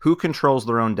here. Who controls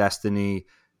their own destiny?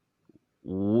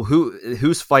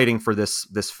 Who's fighting for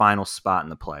this final spot in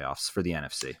the playoffs for the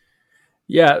NFC?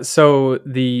 Yeah, so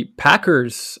the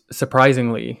Packers,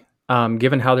 surprisingly,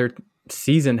 given how their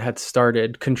season had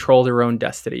started, control their own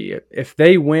destiny. If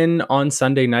they win on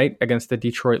Sunday night against the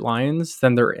Detroit Lions,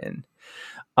 then they're in.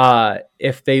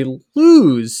 If they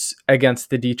lose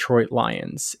against the Detroit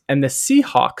Lions and the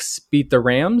Seahawks beat the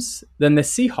Rams, then the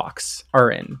Seahawks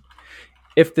are in.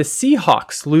 If the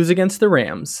Seahawks lose against the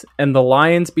Rams and the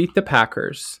Lions beat the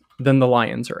Packers, then the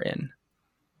Lions are in.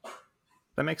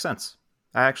 That makes sense.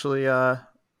 I actually, that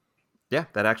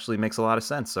actually makes a lot of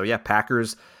sense. So yeah,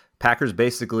 Packers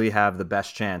basically have the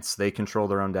best chance. They control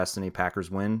their own destiny.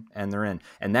 Packers win and they're in.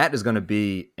 And that is going to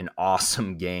be an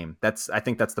awesome game. I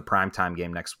think that's the primetime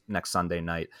game next Sunday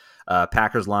night.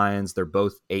 Packers Lions, they're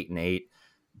both 8-8.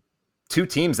 Two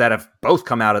teams that have both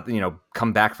come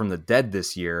back from the dead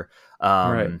this year.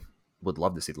 Right. Would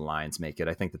love to see the Lions make it.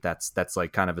 I think that's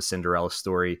like kind of a Cinderella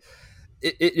story.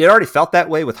 It already felt that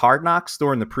way with Hard Knocks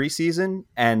during the preseason,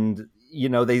 and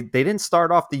they didn't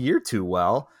start off the year too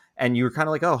well, and you were kind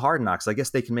of like, oh, Hard Knocks, I guess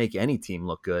they can make any team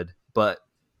look good. But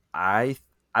I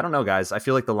don't know, guys. I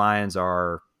feel like the Lions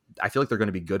they're going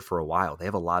to be good for a while. They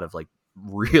have a lot of like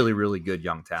really, really good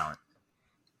young talent.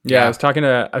 Yeah, I was talking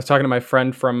to my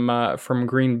friend from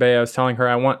Green Bay. I was telling her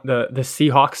I want the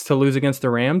Seahawks to lose against the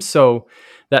Rams, so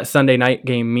that Sunday night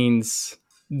game means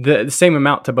the same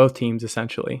amount to both teams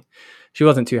essentially. She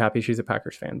wasn't too happy. She's a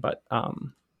Packers fan, but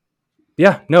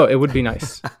it would be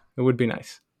nice. It would be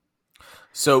nice.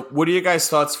 So, what are your guys'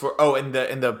 thoughts for? Oh, and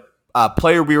the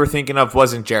player we were thinking of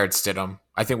wasn't Jared Stidham.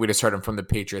 I think we just heard him from the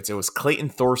Patriots. It was Clayton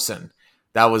Thorson.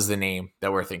 That was the name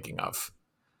that we're thinking of.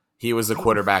 He was the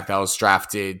quarterback that was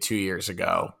drafted 2 years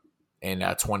ago in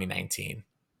 2019.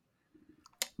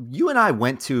 You and I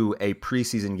went to a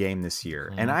preseason game this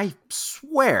year, and I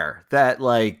swear that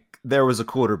there was a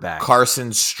quarterback.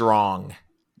 Carson Strong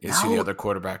is who the other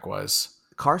quarterback was.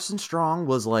 Carson Strong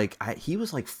was he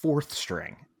was fourth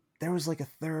string. There was a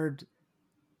third.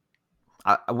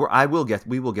 We will get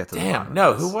to the Damn,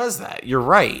 no, who was that? You're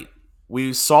right.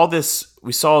 We saw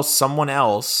someone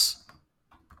else.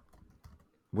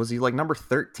 Was he number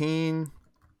 13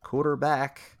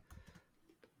 quarterback?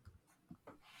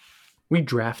 We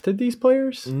drafted these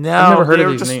players? No, I've never heard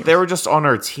of these names. They were just on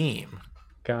our team.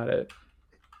 Got it.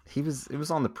 It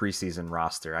was on the preseason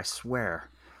roster, I swear.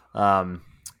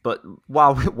 But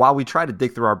while we try to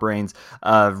dig through our brains,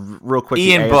 real quick,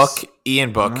 Ian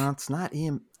Book. No, it's not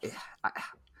Ian.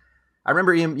 I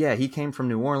remember Ian. Yeah, he came from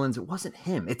New Orleans. It wasn't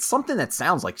him. It's something that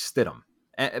sounds like Stidham.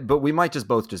 But we might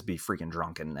both be freaking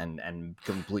drunk and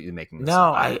completely making this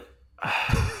up.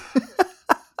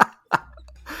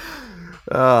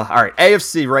 All right,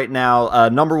 AFC right now,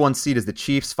 number one seed is the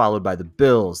Chiefs, followed by the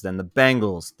Bills, then the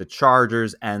Bengals, the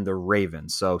Chargers, and the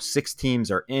Ravens. So 6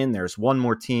 teams are in. There's one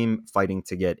more team fighting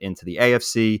to get into the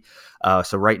AFC.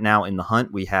 So right now in the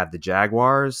hunt, we have the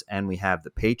Jaguars and we have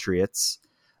the Patriots.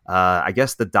 I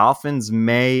guess the Dolphins, the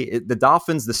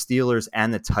Steelers,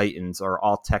 and the Titans are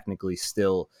all technically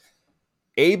still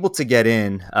able to get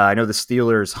in. I know the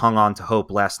Steelers hung on to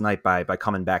hope last night by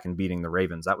coming back and beating the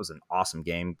Ravens. That was an awesome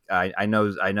game. I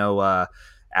know,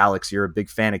 Alex, you're a big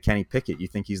fan of Kenny Pickett. You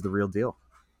think he's the real deal?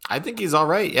 I think he's all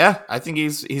right. Yeah, I think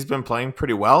he's been playing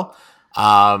pretty well.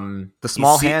 The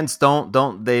small hands don't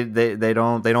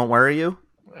worry you?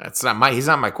 He's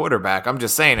not my quarterback. I'm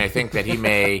just saying, I think that he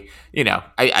may,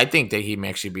 I think that he may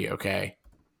actually be okay.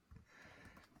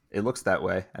 It looks that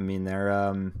way. I mean,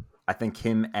 I think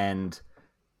him and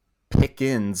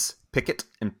Pickett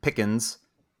and Pickens,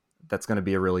 that's going to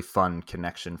be a really fun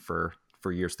connection for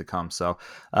years to come. So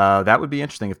that would be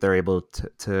interesting if they're able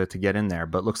to get in there.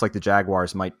 But looks like the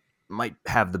Jaguars might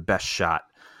have the best shot.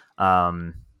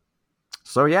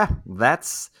 So yeah,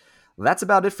 that's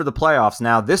about it for the playoffs.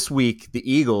 Now this week,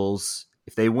 the Eagles,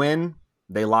 if they win,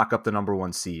 they lock up the number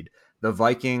one seed. The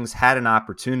Vikings had an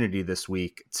opportunity this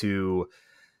week to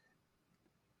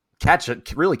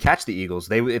really catch the Eagles.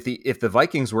 If the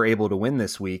Vikings were able to win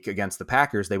this week against the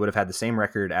Packers, they would have had the same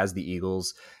record as the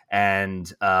Eagles, and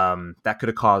that could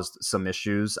have caused some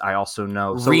issues. I also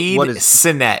know Reed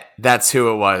Sinnett. That's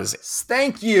who it was.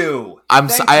 Thank you.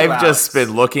 I've just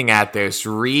been looking at this.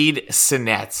 Reed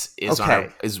Sinnett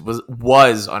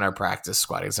was on our practice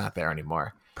squad. He's not there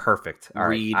anymore. Perfect. All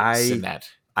Reed right. Sinnett.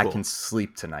 Cool. I can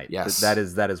sleep tonight. Yes, that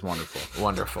is wonderful.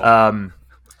 Wonderful.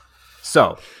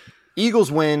 So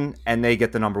Eagles win and they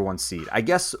get the number 1 seed. I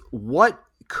guess what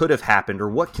could have happened or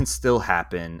what can still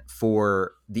happen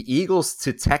for the Eagles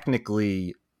to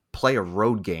technically play a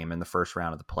road game in the first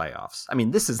round of the playoffs. I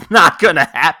mean, this is not going to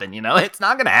happen, it's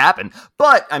not going to happen.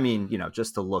 But I mean,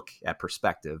 just to look at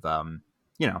perspective,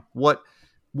 what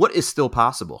is still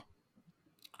possible?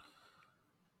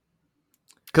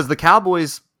 Because the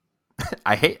Cowboys,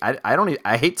 I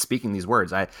hate speaking these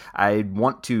words. I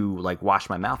want to wash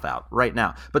my mouth out right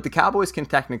now. But the Cowboys can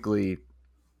technically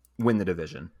win the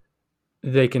division.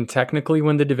 They can technically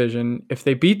win the division if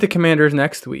they beat the Commanders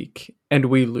next week and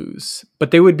we lose.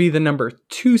 But they would be the number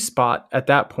 2 spot at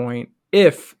that point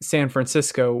if San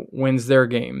Francisco wins their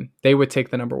game. They would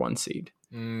take the number 1 seed.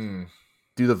 Do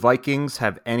the Vikings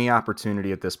have any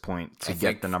opportunity at this point to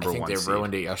get the number 1 seed? They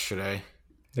ruined it yesterday.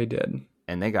 They did.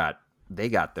 And they got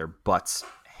their butts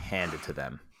handed to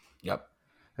them. Yep.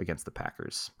 Against the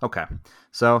Packers. Okay.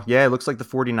 So, yeah, it looks like the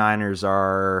 49ers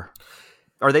are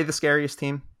they the scariest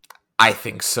team? I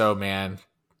think so, man.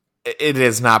 It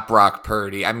is not Brock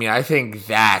Purdy. I mean, I think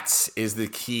that is the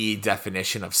key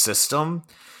definition of system.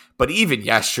 But even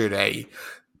yesterday,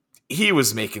 he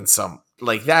was making some,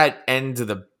 that end of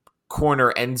the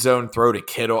corner end zone throw to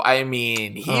Kittle. I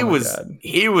mean, he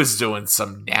was doing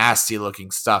some nasty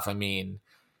looking stuff. I mean,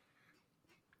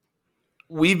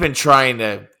 we've been trying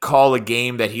to call a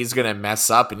game that he's going to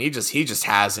mess up, and he just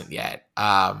hasn't yet.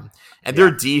 Their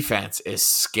defense is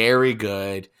scary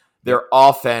good. Their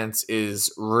offense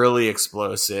is really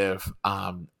explosive.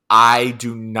 I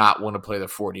do not want to play the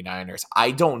 49ers. I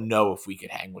don't know if we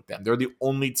could hang with them. They're the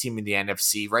only team in the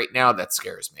NFC right now that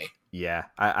scares me. Yeah,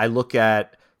 I look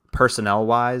at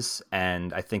personnel-wise,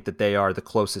 and I think that they are the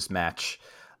closest match.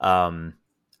 They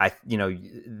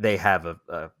have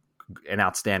an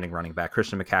outstanding running back.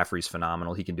 Christian McCaffrey's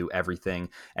phenomenal. He can do everything.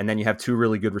 And then you have 2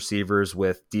 really good receivers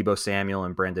with Deebo Samuel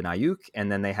and Brandon Ayuk. And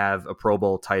then they have a Pro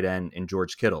Bowl tight end in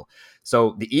George Kittle.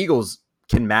 So the Eagles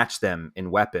can match them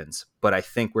in weapons, but I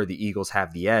think where the Eagles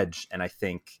have the edge, and I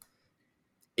think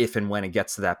if and when it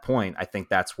gets to that point, I think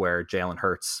that's where Jalen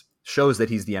Hurts shows that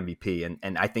he's the MVP,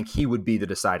 and I think he would be the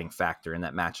deciding factor in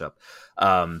that matchup.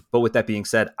 But with that being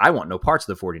said, I want no parts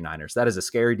of the 49ers. That is a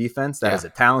scary defense. That is a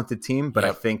talented team, but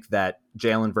I think that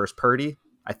Jalen versus Purdy,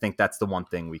 I think that's the one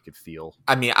thing we could feel.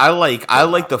 I mean, I like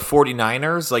the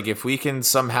 49ers. If we can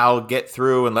somehow get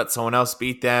through and let someone else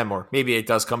beat them, or maybe it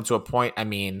does come to a point. I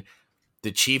mean,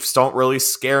 the Chiefs don't really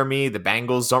scare me. The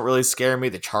Bengals don't really scare me.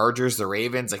 The Chargers, the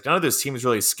Ravens, none of those teams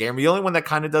really scare me. The only one that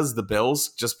kind of does is the Bills,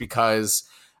 just because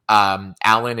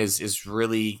Allen is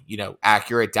really,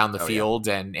 accurate down the field,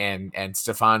 and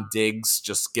Stephon Diggs,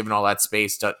 just given all that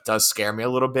space, does scare me a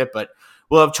little bit, but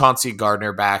we'll have Chauncey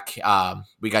Gardner back.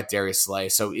 We got Darius Slay.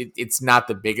 So it's not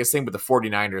the biggest thing, but the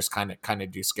 49ers kind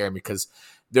of do scare me, because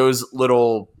those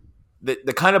the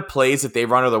kind of plays that they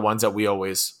run are the ones that we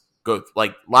always go, a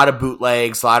lot of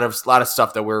bootlegs, a lot of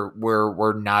stuff that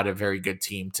we're not a very good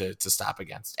team to stop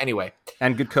against. Anyway.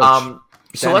 And good coach.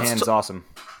 Shanahan's awesome.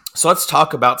 So let's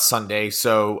talk about Sunday.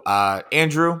 So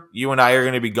Andrew, you and I are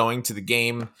going to be going to the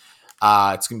game.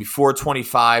 It's going to be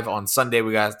 4:25 on Sunday.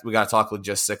 We got to talk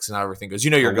logistics and how everything goes.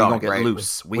 You're going, get right?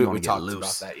 Loose. We talked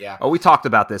loose about that. Yeah. Oh, we talked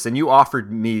about this, and you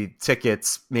offered me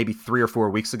tickets maybe 3 or 4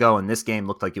 weeks ago, and this game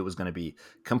looked like it was going to be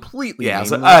completely. Yeah. I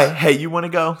was like, hey, you want to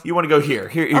go? You want to go here?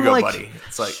 Here you go, buddy.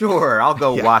 It's sure. I'll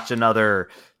go watch another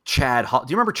Chad Hall.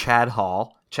 Do you remember Chad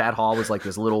Hall? Chad Hall was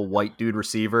this little white dude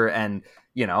receiver, and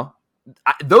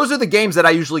those are the games that I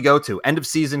usually go to. End of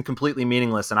season, completely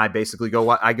meaningless, and I basically go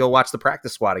watch the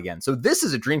practice squad again. So this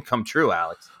is a dream come true,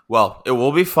 Alex. Well, it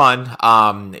will be fun.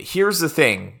 Here's the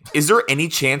thing: is there any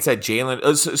chance that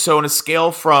Jalen? So on a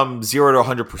scale from 0 to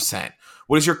 100%,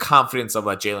 what is your confidence of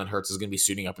that Jalen Hurts is going to be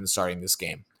suiting up and starting this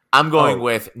game? I'm going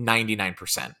with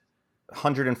 99%,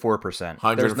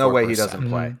 104%. There's no way he doesn't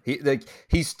play.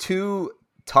 He's too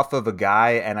tough of a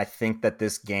guy, and I think that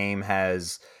this game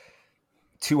has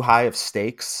too high of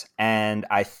stakes, and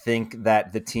I think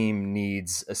that the team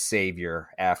needs a savior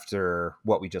after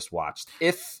what we just watched.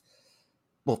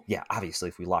 Obviously,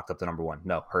 if we locked up the number 1,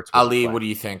 no, Hurts. Ali, what do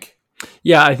you think?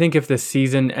 Yeah, I think if the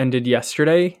season ended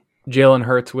yesterday, Jalen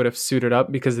Hurts would have suited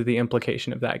up because of the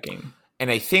implication of that game.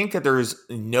 And I think that there's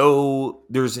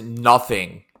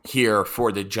nothing here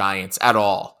for the Giants at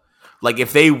all. Like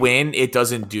if they win, it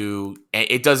doesn't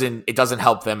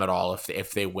help them at all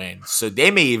if they win. So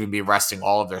they may even be resting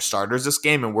all of their starters this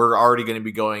game, and we're already going to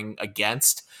be going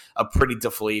against a pretty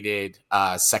deflated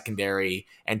secondary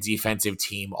and defensive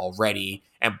team already,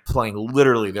 and playing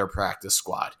literally their practice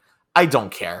squad. I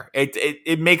don't care.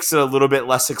 It makes it a little bit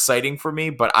less exciting for me,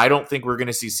 but I don't think we're going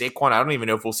to see Saquon. I don't even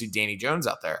know if we'll see Danny Jones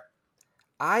out there.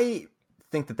 I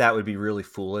think that would be really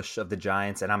foolish of the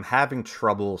Giants, and I'm having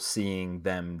trouble seeing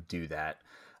them do that.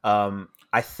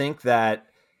 I think that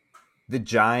the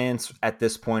Giants at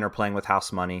this point are playing with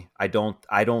house money. I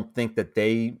don't think that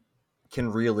they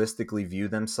can realistically view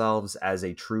themselves as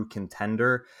a true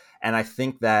contender, and I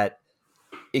think that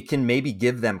it can maybe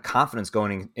give them confidence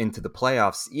going into the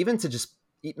playoffs, even to just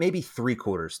maybe 3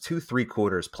 quarters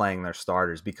playing their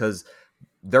starters, because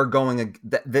they're going.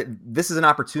 This is an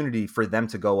opportunity for them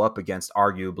to go up against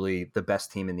arguably the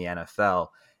best team in the NFL,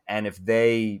 and if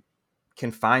they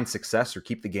can find success or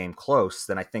keep the game close,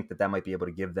 then I think that might be able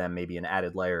to give them maybe an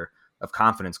added layer of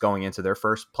confidence going into their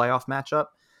first playoff matchup.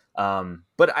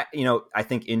 But I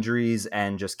think injuries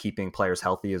and just keeping players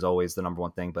healthy is always the number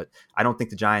one thing. But I don't think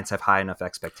the Giants have high enough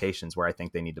expectations where I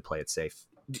think they need to play it safe.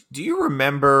 Do you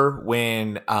remember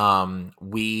when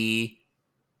we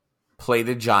played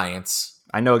the Giants?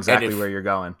 I know exactly where you're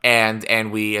going.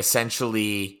 And we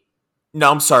essentially,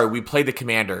 no, I'm sorry, we played the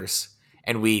Commanders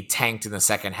and we tanked in the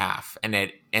second half, and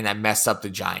that messed up the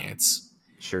Giants.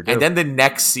 Sure do. And then the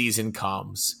next season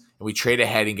comes and we trade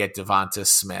ahead and get Devonta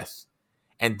Smith.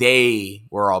 And they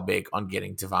were all big on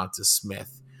getting Devonta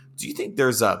Smith. Do you think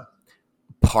there's a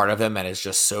part of them that is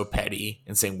just so petty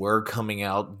and saying we're coming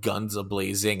out guns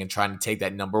a-blazing and trying to take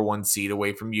that number 1 seed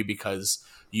away from you because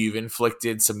you've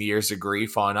inflicted some years of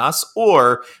grief on us?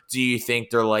 Or do you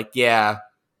think they're like, yeah,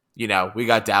 we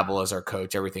got Dabble as our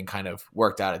coach. Everything kind of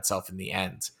worked out itself in the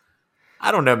end.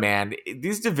 I don't know, man.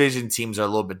 These division teams are a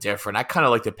little bit different. I kind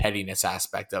of like the pettiness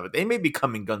aspect of it. They may be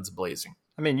coming guns blazing.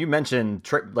 I mean, you mentioned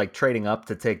trading up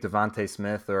to take Devonta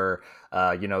Smith, or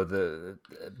the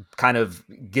kind of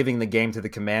giving the game to the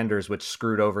Commanders, which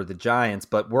screwed over the Giants.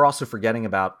 But we're also forgetting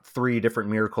about 3 different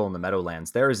Miracle in the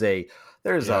Meadowlands. There's a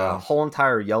whole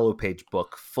entire yellow page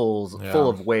book full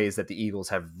of ways that the Eagles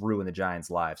have ruined the Giants'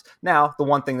 lives. Now, the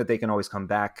one thing that they can always come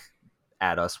back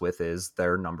at us with is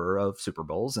their number of Super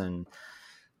Bowls, and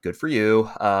good for you.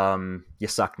 You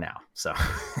suck now, so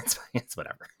it's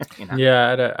whatever.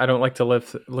 Yeah, I don't like to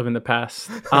live in the past.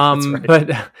 Right.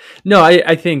 But no,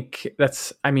 I think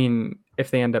that's. I mean, if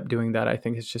they end up doing that, I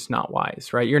think it's just not wise,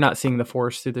 right? You're not seeing the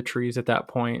forest through the trees at that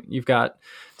point. You've got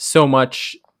so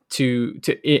much to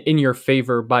in your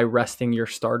favor by resting your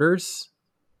starters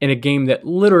in a game that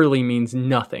literally means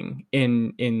nothing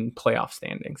in playoff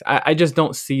standings. I just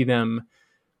don't see them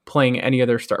playing any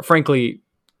other start. Frankly,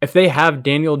 if they have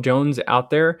Daniel Jones out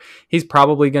there, he's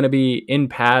probably going to be in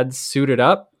pads, suited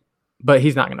up, but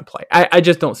he's not going to play. I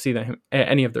just don't see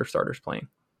any of their starters playing.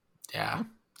 Yeah.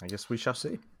 I guess we shall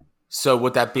see. So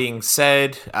with that being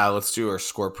said, let's do our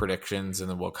score predictions,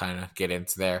 and then we'll kind of get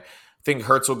into there. I think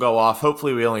Hurts will go off.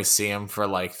 Hopefully we only see him for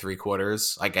like 3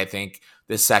 quarters. Like I think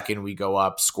the second we go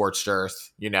up, scorched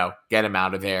earth, get him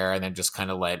out of there, and then just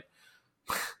kind of let,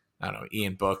 I don't know,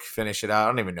 Ian Book finish it out. I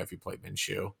don't even know if he played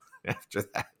Minshew after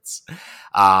that.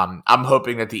 I'm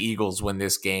hoping that the Eagles win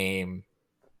this game.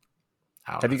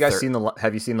 Have you guys seen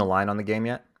the line on the game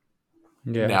yet?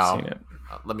 Yeah, no. I've seen it.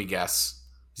 Let me guess.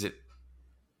 Is it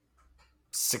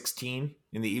 16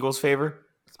 in the Eagles' favor?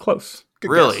 It's close.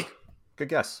 Really? Good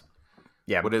guess.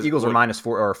 Yeah, Eagles are -4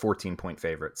 or a 14-point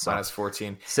favorite. So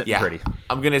 -14. Sitting pretty.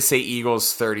 I'm gonna say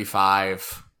Eagles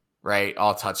 35. Right,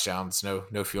 all touchdowns,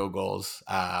 no field goals.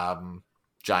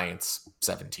 Giants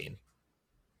 17.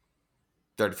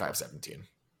 35-17.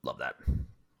 Love that.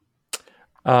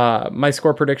 My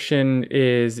score prediction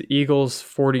is Eagles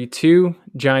 42,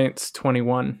 Giants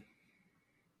 21.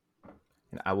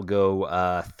 And I will go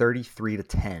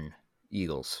 33-10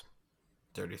 Eagles.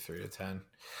 33-10.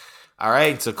 All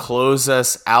right, to close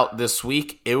us out this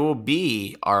week, it will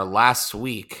be our last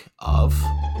week of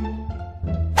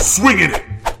Swinging It!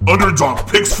 Underdog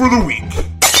picks for the week.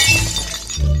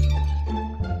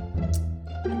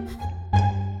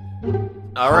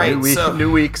 All right,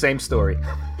 new week, same story.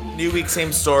 New week,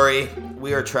 same story.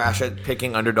 We are trash at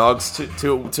picking underdogs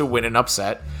to win an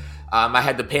upset. I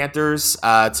had the Panthers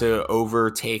to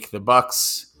overtake the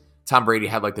Bucks. Tom Brady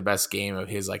had like the best game of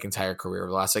his like entire career over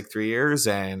the last like 3 years,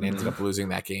 and ended up losing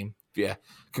that game. Yeah,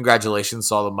 congratulations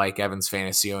to all the Mike Evans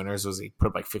fantasy owners. He put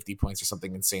up like 50 points or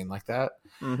something insane like that?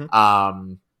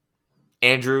 Mm-hmm.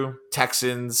 Andrew,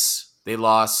 Texans, they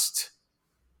lost.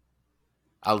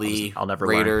 Ali, I'll never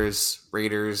learn.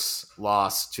 Raiders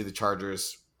lost to the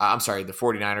Chargers. I'm sorry, the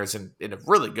 49ers in a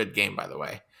really good game, by the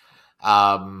way.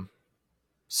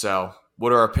 So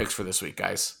what are our picks for this week,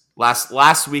 guys?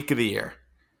 Last week of the year.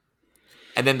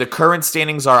 And then the current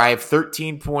standings are I have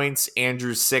 13 points,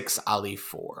 Andrew 6, Ali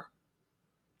 4.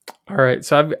 All right,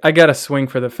 so I got to swing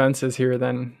for the fences here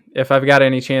then. If I've got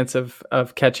any chance of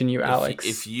catching you, Alex.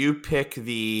 If you pick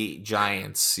the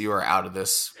Giants, you are out of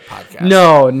this podcast.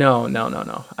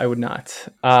 No. I would not.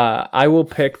 I will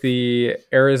pick the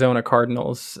Arizona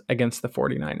Cardinals against the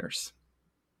 49ers.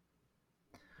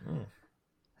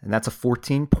 And that's a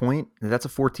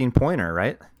 14-pointer,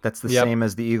 right? That's the same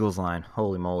as the Eagles line.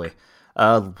 Holy moly.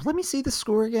 Let me see the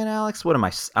score again, Alex. What am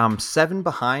I? I'm 7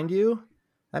 behind you.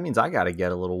 That means I got to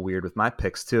get a little weird with my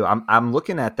picks too. I'm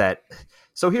looking at that.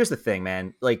 So here's the thing,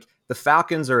 man. Like the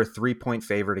Falcons are a 3-point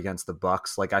favorite against the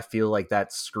Bucks. Like I feel like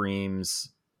that screams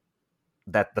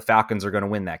that the Falcons are going to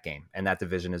win that game, and that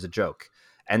division is a joke.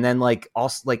 And then like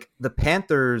also like the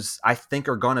Panthers, I think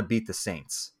are going to beat the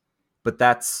Saints, but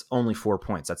that's only 4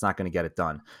 points. That's not going to get it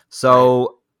done.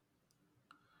 So.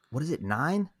 What is it,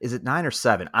 9? Is it 9 or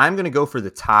 7? I'm going to go for the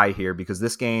tie here because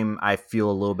this game I feel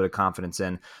a little bit of confidence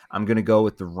in. I'm going to go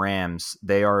with the Rams.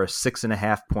 They are a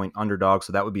 6.5-point underdog,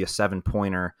 so that would be a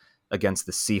 7-pointer against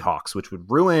the Seahawks, which would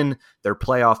ruin their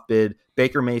playoff bid.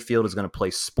 Baker Mayfield is going to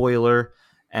play spoiler,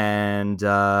 and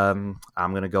I'm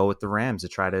going to go with the Rams to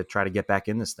try to get back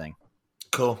in this thing.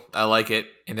 Cool. I like it.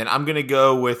 And then I'm going to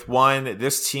go with one.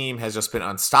 This team has just been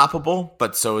unstoppable,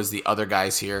 but so is the other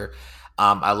guys here.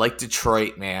 I like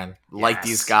Detroit, man. Like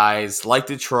these guys. Like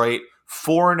Detroit.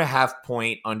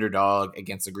 4.5-point underdog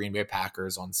against the Green Bay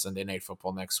Packers on Sunday Night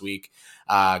Football next week.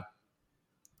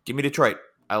 Give me Detroit.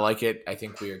 I like it. I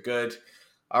think we are good.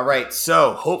 All right.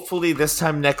 So hopefully this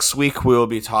time next week we will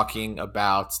be talking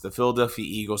about the Philadelphia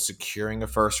Eagles securing a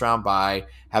first-round bye,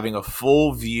 having a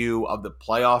full view of the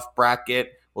playoff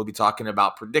bracket. We'll be talking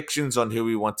about predictions on who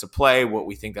we want to play, what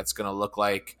we think that's going to look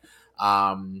like.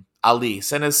 Ali,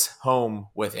 send us home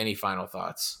with any final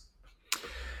thoughts.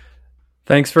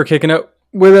 Thanks for kicking it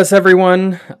with us,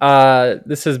 everyone.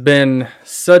 This has been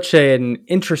such an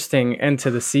interesting end to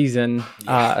the season.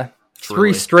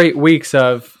 3 straight weeks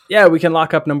of, we can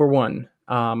lock up number 1.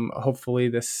 Hopefully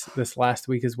this last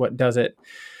week is what does it.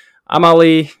 I'm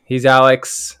Ali. He's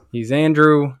Alex. He's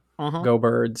Andrew. Go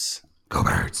Birds. Go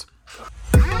Birds.